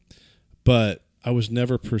consistently, but I was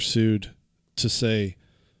never pursued to say,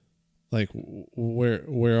 like,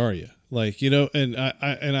 where are you? Like, and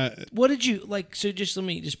I what did you like? So let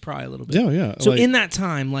me pry a little bit. Yeah. So in that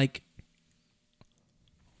time, like,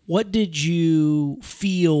 what did you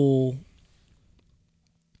feel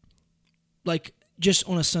like just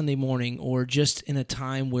on a Sunday morning, or just in a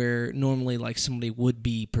time where normally like somebody would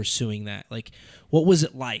be pursuing that? Like, what was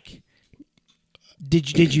it like?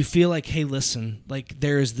 Did you feel like, hey, listen, like,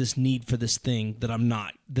 there is this need for this thing that I'm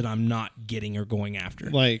not getting or going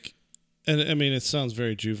after? Like, and I mean, it sounds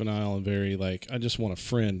very juvenile and very like, I just want a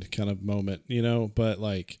friend kind of moment, but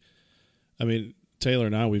like, I mean, Taylor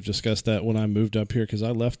and I, we've discussed that when I moved up here, because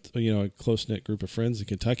I left, a close-knit group of friends in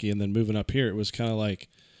Kentucky, and then moving up here, it was kind of like,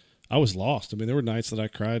 I was lost. I mean, there were nights that I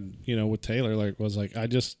cried, with Taylor, like, was like, I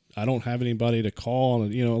don't have anybody to call,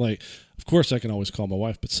 and, like, of course I can always call my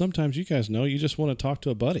wife, but sometimes you guys know you just want to talk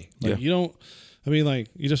to a buddy. Like, you don't, I mean, like,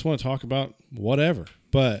 you just want to talk about whatever.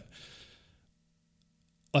 But,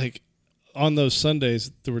 like, on those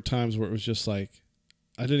Sundays, there were times where it was just like,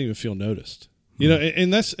 I didn't even feel noticed.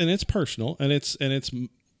 And it's personal, and it's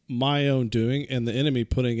my own doing, and the enemy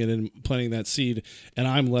putting it in, planting that seed, and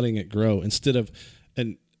I'm letting it grow instead of.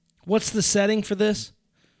 And what's the setting for this?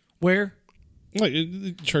 Where?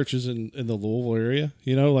 Like, churches in the Louisville area,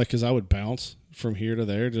 like, because I would bounce from here to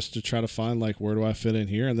there just to try to find, like, where do I fit in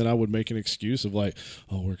here, and then I would make an excuse of like,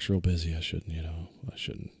 oh, work's real busy, I shouldn't,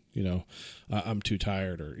 I'm too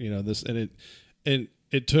tired, or this, and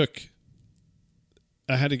it took.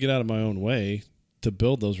 I had to get out of my own way to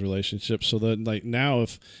build those relationships, so that, like, now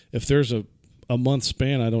if there's a month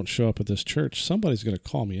span I don't show up at this church, somebody's going to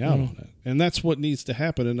call me out on it, and that's what needs to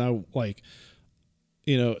happen. And I, like,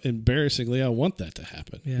 embarrassingly, I want that to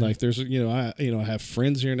happen. Yeah. Like, there's I have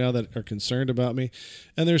friends here now that are concerned about me,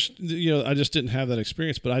 and there's I just didn't have that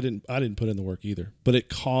experience, but I didn't put in the work either. But it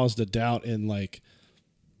caused a doubt in, like,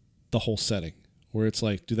 the whole setting, where it's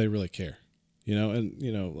like, do they really care?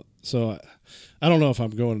 So I don't know if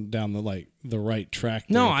I'm going down the right track.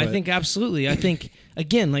 No, I think absolutely. I think,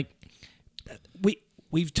 again, like,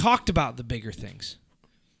 we've talked about the bigger things,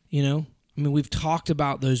 you know? I mean, we've talked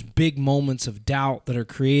about those big moments of doubt that are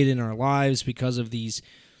created in our lives because of these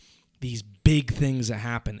big things that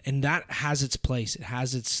happen, and that has its place. It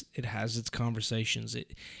has its conversations.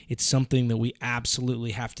 It's something that we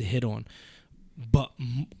absolutely have to hit on. But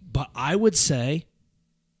I would say,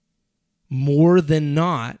 more than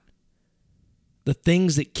not, the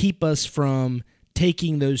things that keep us from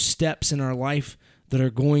taking those steps in our life that are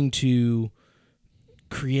going to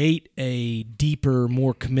create a deeper,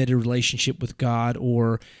 more committed relationship with God,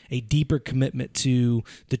 or a deeper commitment to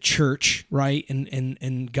the church, right?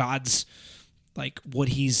 And God's, like, what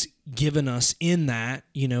he's given us in that,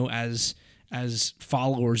 you know, as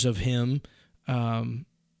followers of him,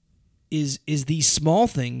 is these small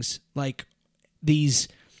things, like these,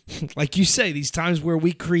 like you say, these times where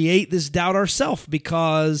we create this doubt ourselves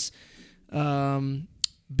because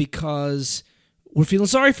we're feeling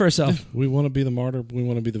sorry for ourselves. We want to be the martyr. We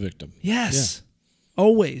want to be the victim. Yes. Yeah.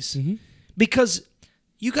 Always. Mm-hmm. Because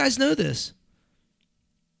you guys know this.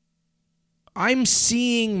 I'm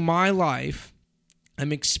seeing my life.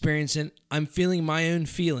 I'm experiencing. I'm feeling my own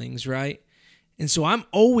feelings, right? And so I'm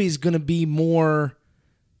always going to be more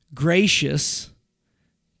gracious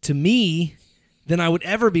to me than I would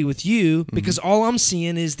ever be with you, because all I'm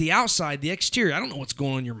seeing is the outside, the exterior. I don't know what's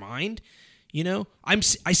going on in your mind. You know, I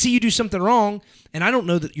see you do something wrong, and I don't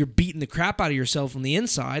know that you're beating the crap out of yourself on the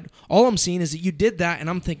inside. All I'm seeing is that you did that, and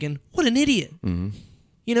I'm thinking, what an idiot. Mm-hmm.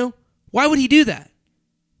 You know, why would he do that?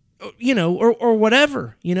 You know, or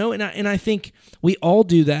whatever. You know, and I think we all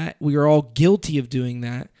do that. We are all guilty of doing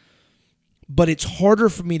that. But it's harder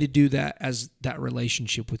for me to do that as that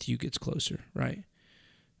relationship with you gets closer, right?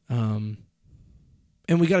 And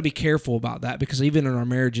we got to be careful about that, because even in our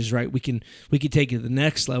marriages, right, we can take it to the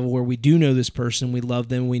next level where we do know this person, we love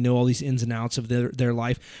them, we know all these ins and outs of their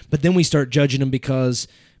life, but then we start judging them because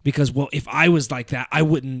well, if I was like that, I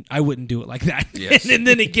wouldn't do it like that. Yes. And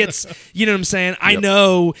then it gets, you know what I'm saying? Yep. I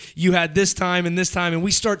know you had this time, and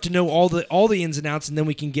we start to know all the ins and outs, and then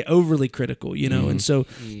we can get overly critical, you know. And so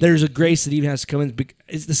there's a grace that even has to come in.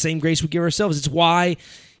 It's the same grace we give ourselves. It's why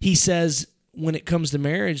he says, when it comes to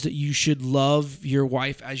marriage, that you should love your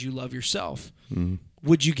wife as you love yourself. Mm.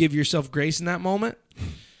 Would you give yourself grace in that moment?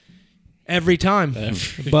 Every time.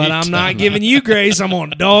 But I'm not giving you grace. I'm going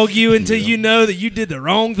to dog you until you know that you did the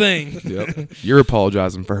wrong thing. Yep. You're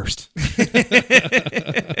apologizing first.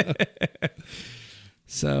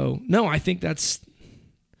 So, no, I think that's...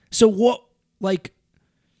 So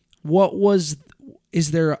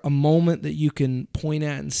is there a moment that you can point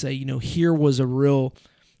at and say, you know, here was a real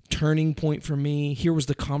turning point for me. Here was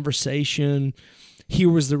the conversation. Here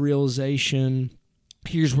was the realization.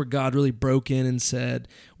 Here's where God really broke in and said,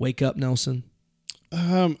 "Wake up, Nelson."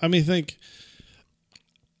 I mean, think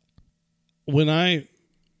when I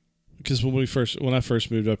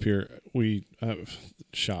first moved up here, we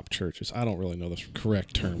shop churches. I don't really know the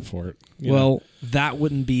correct term for it. You know? That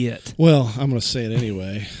wouldn't be it. Well, I'm going to say it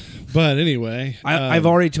anyway. But anyway, I've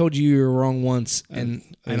already told you were wrong once, and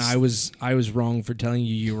I was wrong for telling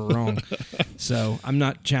you were wrong. So I'm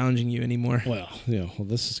not challenging you anymore. Well,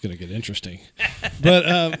 this is going to get interesting. But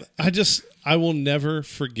I will never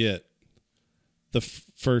forget the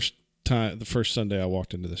first Sunday I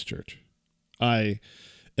walked into this church. I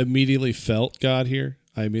immediately felt God here.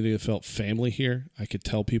 I immediately felt family here. I could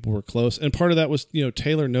tell people were close. And part of that was,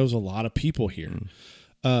 Taylor knows a lot of people here.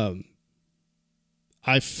 I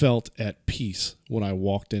felt at peace when I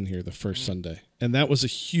walked in here the first Sunday. And that was a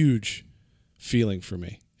huge feeling for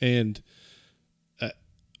me. And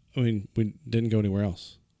we didn't go anywhere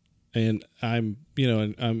else. And I am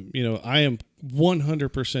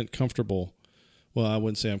 100% comfortable. Well, I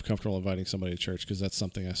wouldn't say I'm comfortable inviting somebody to church, because that's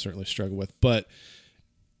something I certainly struggle with. But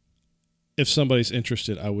if somebody's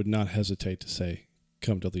interested, I would not hesitate to say,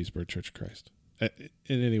 come to Leesburg Church of Christ.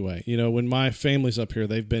 In any way, when my family's up here,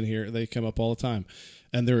 they've been here, they come up all the time,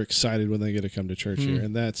 and they're excited when they get to come to church here.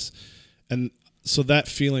 And so that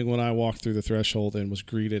feeling when I walked through the threshold and was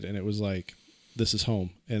greeted, and it was like, this is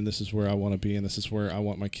home, and this is where I want to be, and this is where I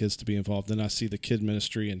want my kids to be involved. Then I see the kid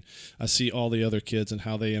ministry, and I see all the other kids and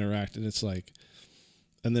how they interact, and it's like,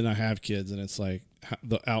 and then I have kids, and it's like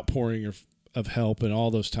the outpouring of help and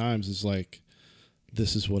all those times is like,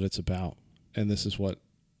 this is what it's about, and this is what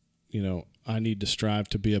I need to strive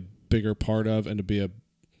to be a bigger part of, and to be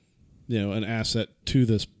an asset to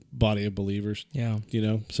this body of believers. Yeah.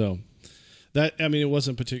 So that, it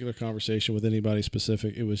wasn't a particular conversation with anybody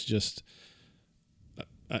specific. It was just,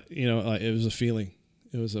 it was a feeling.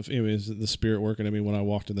 It was the Spirit working at me when I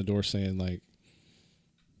walked in the door, saying like,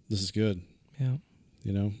 this is good.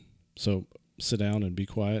 Yeah. So sit down and be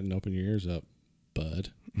quiet and open your ears up. bud.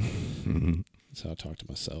 That's how I talk to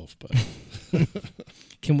myself. But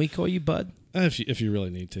Can we call you Bud? if you really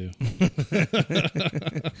need to,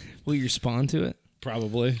 Will you respond to it?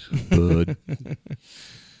 probably. Bud.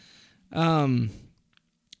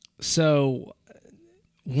 So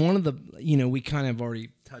one of the, we kind of already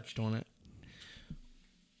touched on it.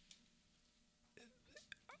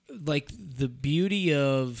 Like the beauty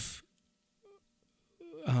of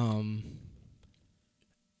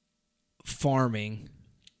farming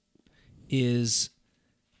is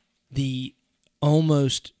the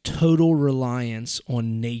almost total reliance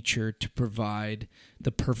on nature to provide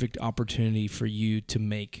the perfect opportunity for you to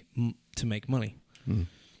make money.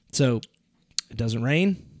 So it doesn't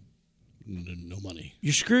rain, No money.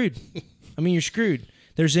 you're screwed. I mean, you're screwed.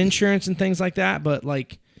 There's insurance and things like that, but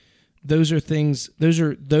like those are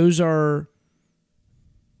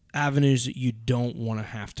avenues that you don't want to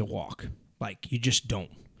have to walk. Like you just don't.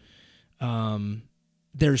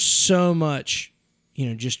 There's so much,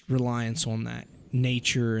 just reliance on that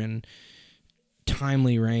nature and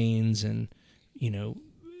timely rains and,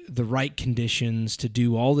 the right conditions to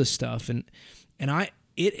do all this stuff. And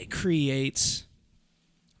it creates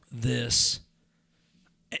this,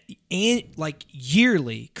 and like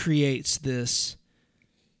yearly creates this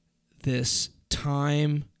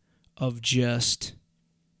time of just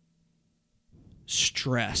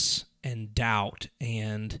stress and doubt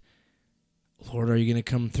and, Lord, are you going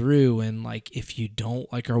to come through? And like, if you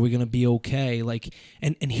don't, like, are we going to be okay? Like,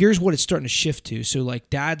 and here's what it's starting to shift to. So like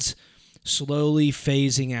Dad's slowly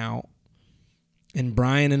phasing out and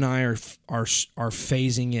Brian and I are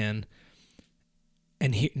phasing in.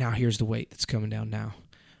 And now here's the weight that's coming down now.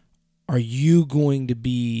 Are you going to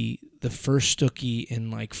be the first Stookie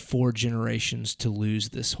in like 4 generations to lose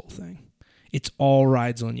this whole thing? It's all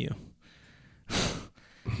rides on you.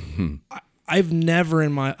 I've never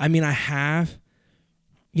I have,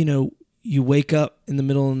 you wake up in the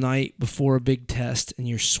middle of the night before a big test and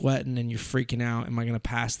you're sweating and you're freaking out. Am I going to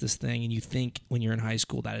pass this thing? And you think when you're in high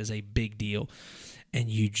school, that is a big deal and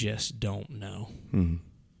you just don't know. Mm-hmm.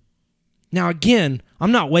 Now, again,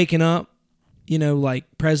 I'm not waking up,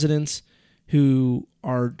 like presidents who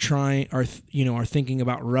are thinking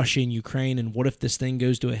about Russia and Ukraine and what if this thing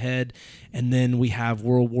goes to a head and then we have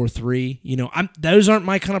World War III. Those aren't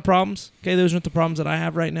my kind of problems. Okay, those aren't the problems that I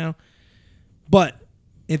have right now. But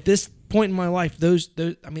at this point in my life, those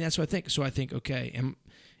that's what I think. So I think, okay,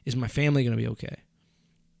 is my family going to be okay?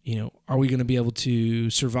 Are we going to be able to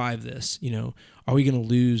survive this? Are we going to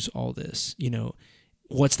lose all this?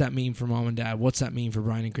 What's that mean for Mom and Dad? What's that mean for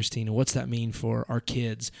Brian and Christina? What's that mean for our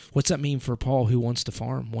kids? What's that mean for Paul who wants to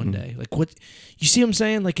farm one day? Like what, you see what I'm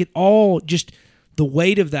saying? Like it all just, the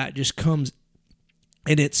weight of that just comes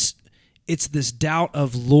and it's this doubt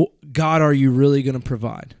of, God, are you really going to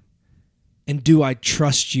provide? And do I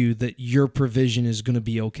trust you that your provision is going to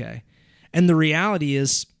be okay? And the reality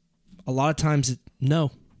is a lot of times,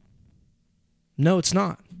 no, it's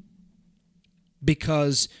not.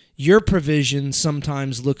 Because your provision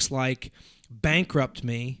sometimes looks like bankrupt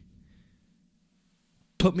me,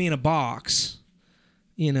 put me in a box,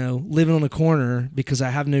 living on a corner because I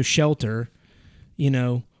have no shelter,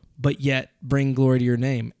 but yet bring glory to your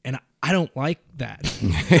name. And I don't like that.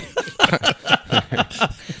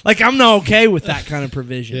 Like, I'm not okay with that kind of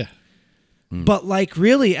provision. Yeah. But like,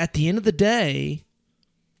 really, at the end of the day,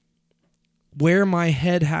 where my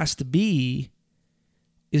head has to be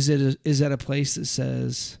is at a place that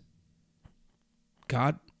says,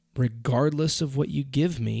 God, regardless of what you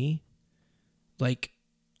give me, like,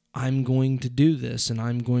 I'm going to do this and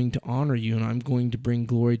I'm going to honor you and I'm going to bring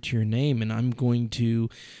glory to your name and I'm going to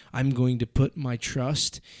put my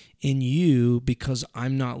trust in you because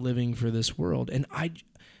I'm not living for this world. And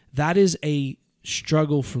that is a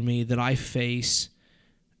struggle for me that I face,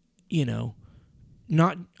 annually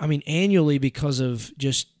because of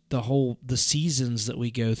just the seasons that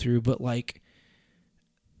we go through, but like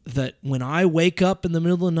that when I wake up in the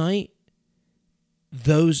middle of the night,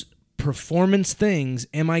 those performance things,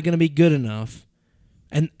 am I going to be good enough?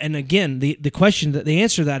 And again, the question, that the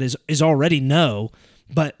answer to that is already no,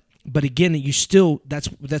 but again, you still, that's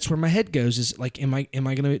where my head goes, is like, am I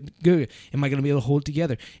going to go? Am I going to be able to hold it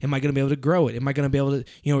together? Am I going to be able to grow it? Am I going to be able to,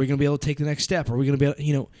 are we going to be able to take the next step? Are we going to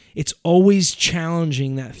be able, it's always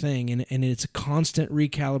challenging that thing. And it's a constant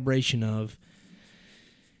recalibration of,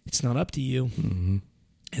 it's not up to you. Mm-hmm.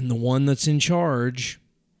 And the one that's in charge,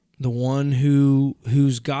 the one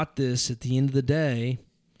who's got this at the end of the day,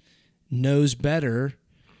 knows better.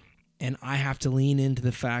 And I have to lean into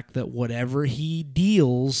the fact that whatever he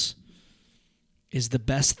deals is the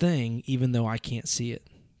best thing, even though I can't see it,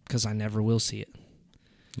 because I never will see it.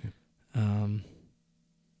 Yeah.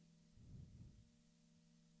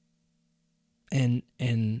 And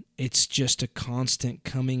it's just a constant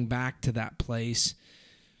coming back to that place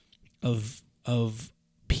of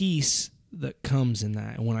peace that comes in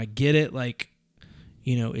that. And when I get it, like,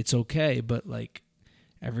 you know, it's okay. But like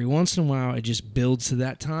every once in a while, it just builds to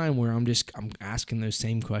that time where I'm asking those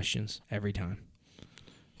same questions every time.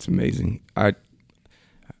 It's amazing. I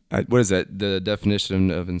what is that? The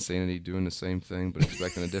definition of insanity: doing the same thing but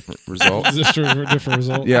expecting a different result. Just a different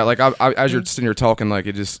result. Yeah, like I as you're sitting here talking, like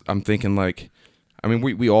I'm thinking like, I mean,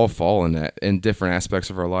 we all fall in that in different aspects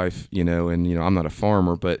of our life, you know. And you know, I'm not a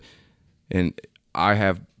farmer, and I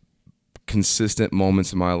have consistent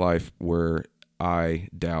moments in my life where I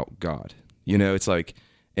doubt God. You know, it's like,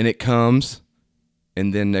 and it comes,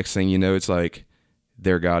 and then next thing you know, it's like,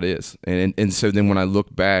 there God is. And so then when I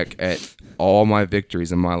look back at all my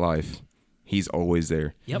victories in my life, he's always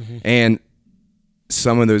there. Yep. Mm-hmm. And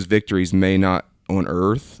some of those victories may not on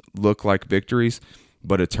earth look like victories,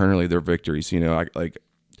 but eternally they're victories. You know,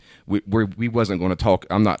 we wasn't going to talk.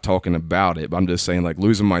 I'm not talking about it, but I'm just saying, like,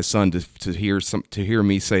 losing my son to hear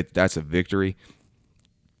me say that's a victory.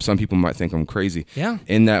 Some people might think I'm crazy. Yeah.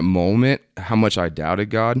 In that moment, how much I doubted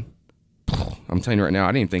God, I'm telling you right now, I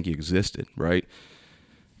didn't even think he existed, right?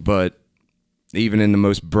 But even in the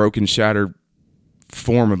most broken, shattered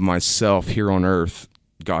form of myself here on earth,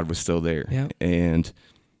 God was still there. Yeah. And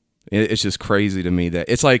it's just crazy to me that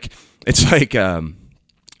it's like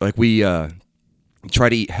we try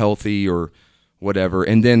to eat healthy or whatever,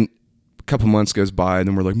 and then a couple months goes by, and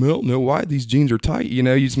then we're like, no, why these jeans are tight? You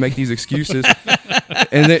know, you just make these excuses.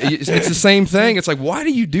 And then it's the same thing. It's like, why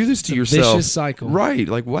do you do this to yourself? Vicious cycle. Right.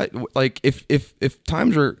 Like what? Like if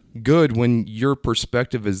times are good when your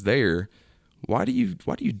perspective is there, why do you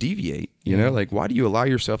deviate? You know, like why do you allow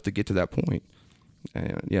yourself to get to that point?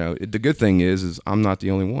 And, you know, the good thing is I'm not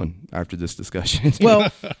the only one after this discussion.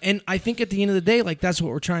 Well, and I think at the end of the day, like that's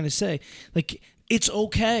what we're trying to say. Like it's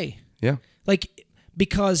okay. Yeah. Like,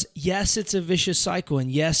 because yes, it's a vicious cycle,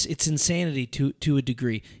 and yes, it's insanity to a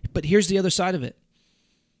degree. But here's the other side of it.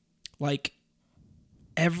 Like,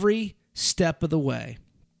 every step of the way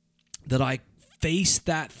that I face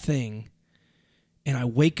that thing and I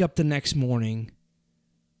wake up the next morning,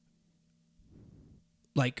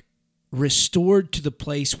 like, restored to the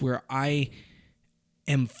place where I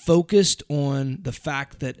am focused on the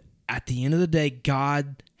fact that at the end of the day,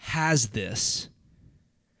 God has this,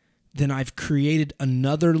 then I've created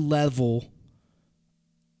another level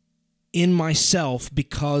in myself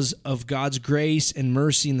because of God's grace and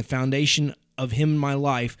mercy and the foundation of him in my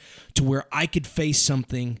life to where I could face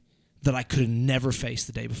something that I could have never faced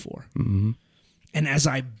the day before. Mm-hmm. And as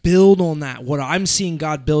I build on that, what I'm seeing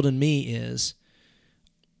God build in me is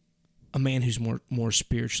a man who's more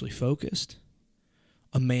spiritually focused,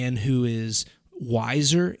 a man who is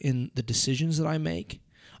wiser in the decisions that I make,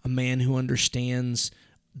 a man who understands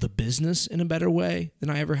the business in a better way than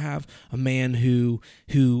I ever have, a man who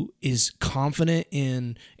is confident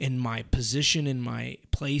in my position, in my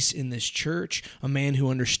place in this church, a man who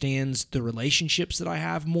understands the relationships that I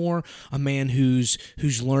have more, a man who's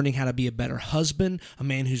learning how to be a better husband, a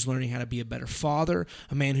man who's learning how to be a better father,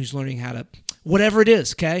 a man who's learning how to, whatever it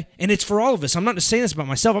is, okay? And it's for all of us. I'm not just saying this about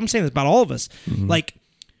myself, I'm saying this about all of us. Mm-hmm. Like,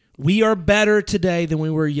 we are better today than we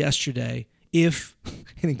were yesterday if,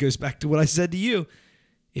 and it goes back to what I said to you,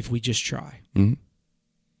 if we just try. Mm-hmm.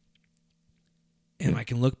 And I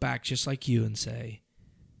can look back just like you and say,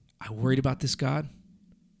 I worried about this, God,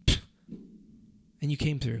 and you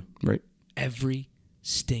came through. Right. Every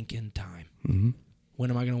stinking time. Mm-hmm. When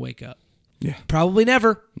am I going to wake up? Yeah. Probably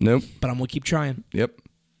never. Nope. But I'm going to keep trying. Yep.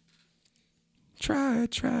 Try.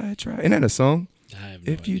 Isn't that a song? I have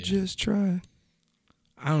no If you idea. just try.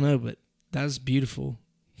 I don't know, but that's beautiful,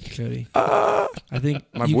 Cody. I think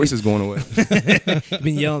My voice is going away. You've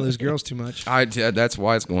been yelling at those girls too much. That's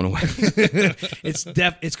why it's going away. It's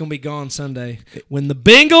going to be gone Sunday when the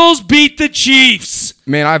Bengals beat the Chiefs.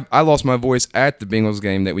 Man, I lost my voice at the Bengals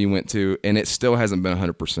game that we went to, and it still hasn't been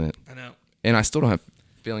 100%. I know. And I still don't have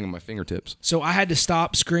feeling in my fingertips. So I had to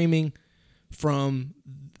stop screaming from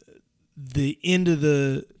the end of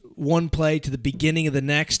the one play to the beginning of the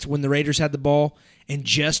next when the Raiders had the ball, and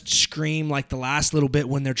just scream like the last little bit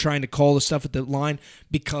when they're trying to call the stuff at the line,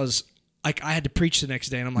 because like I had to preach the next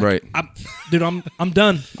day, and I'm like, right. I'm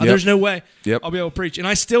done. Yep. There's no way Yep. I'll be able to preach. And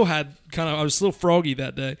I still had I was a little froggy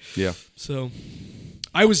that day. Yeah. So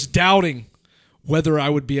I was doubting whether I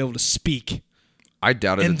would be able to speak. I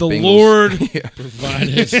doubted And that the Bengals, Lord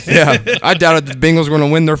Provided. yeah, I doubted the Bengals were going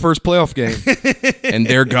to win their first playoff game, and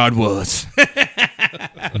there God was.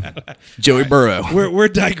 Joey Burrow. We're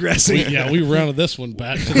digressing. Yeah, we rounded this one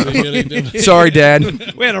back to the beginning. Didn't we? Sorry,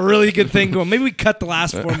 Dad. We had a really good thing going. Maybe we cut the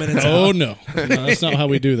last 4 minutes Oh out. no, that's not how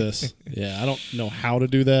we do this. Yeah, I don't know how to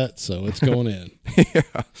do that, so it's going in.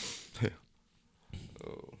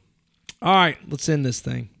 All right, let's end this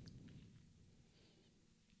thing.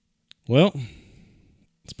 Well,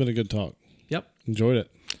 it's been a good talk. Yep. Enjoyed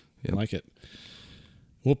it. Yep. Like it.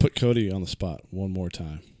 We'll put Cody on the spot one more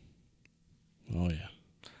time. Oh yeah.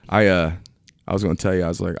 I was going to tell you, I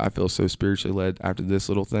was like, I feel so spiritually led after this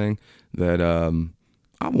little thing that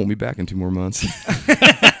I won't be back in 2 more months.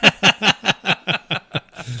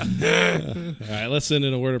 All right, let's end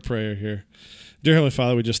in a word of prayer here. Dear Heavenly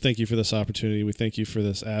Father, we just thank you for this opportunity. We thank you for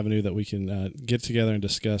this avenue that we can get together and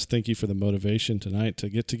discuss. Thank you for the motivation tonight to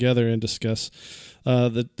get together and discuss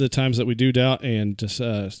the times that we do doubt, and just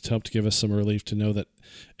to help to give us some relief to know that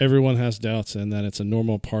everyone has doubts and that it's a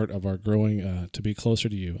normal part of our growing to be closer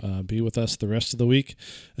to you. Be with us the rest of the week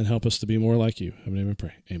and help us to be more like you. I'm going to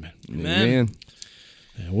pray. Amen. Amen.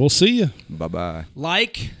 And we'll see you. Bye-bye.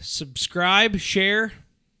 Like, subscribe, share.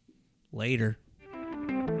 Later.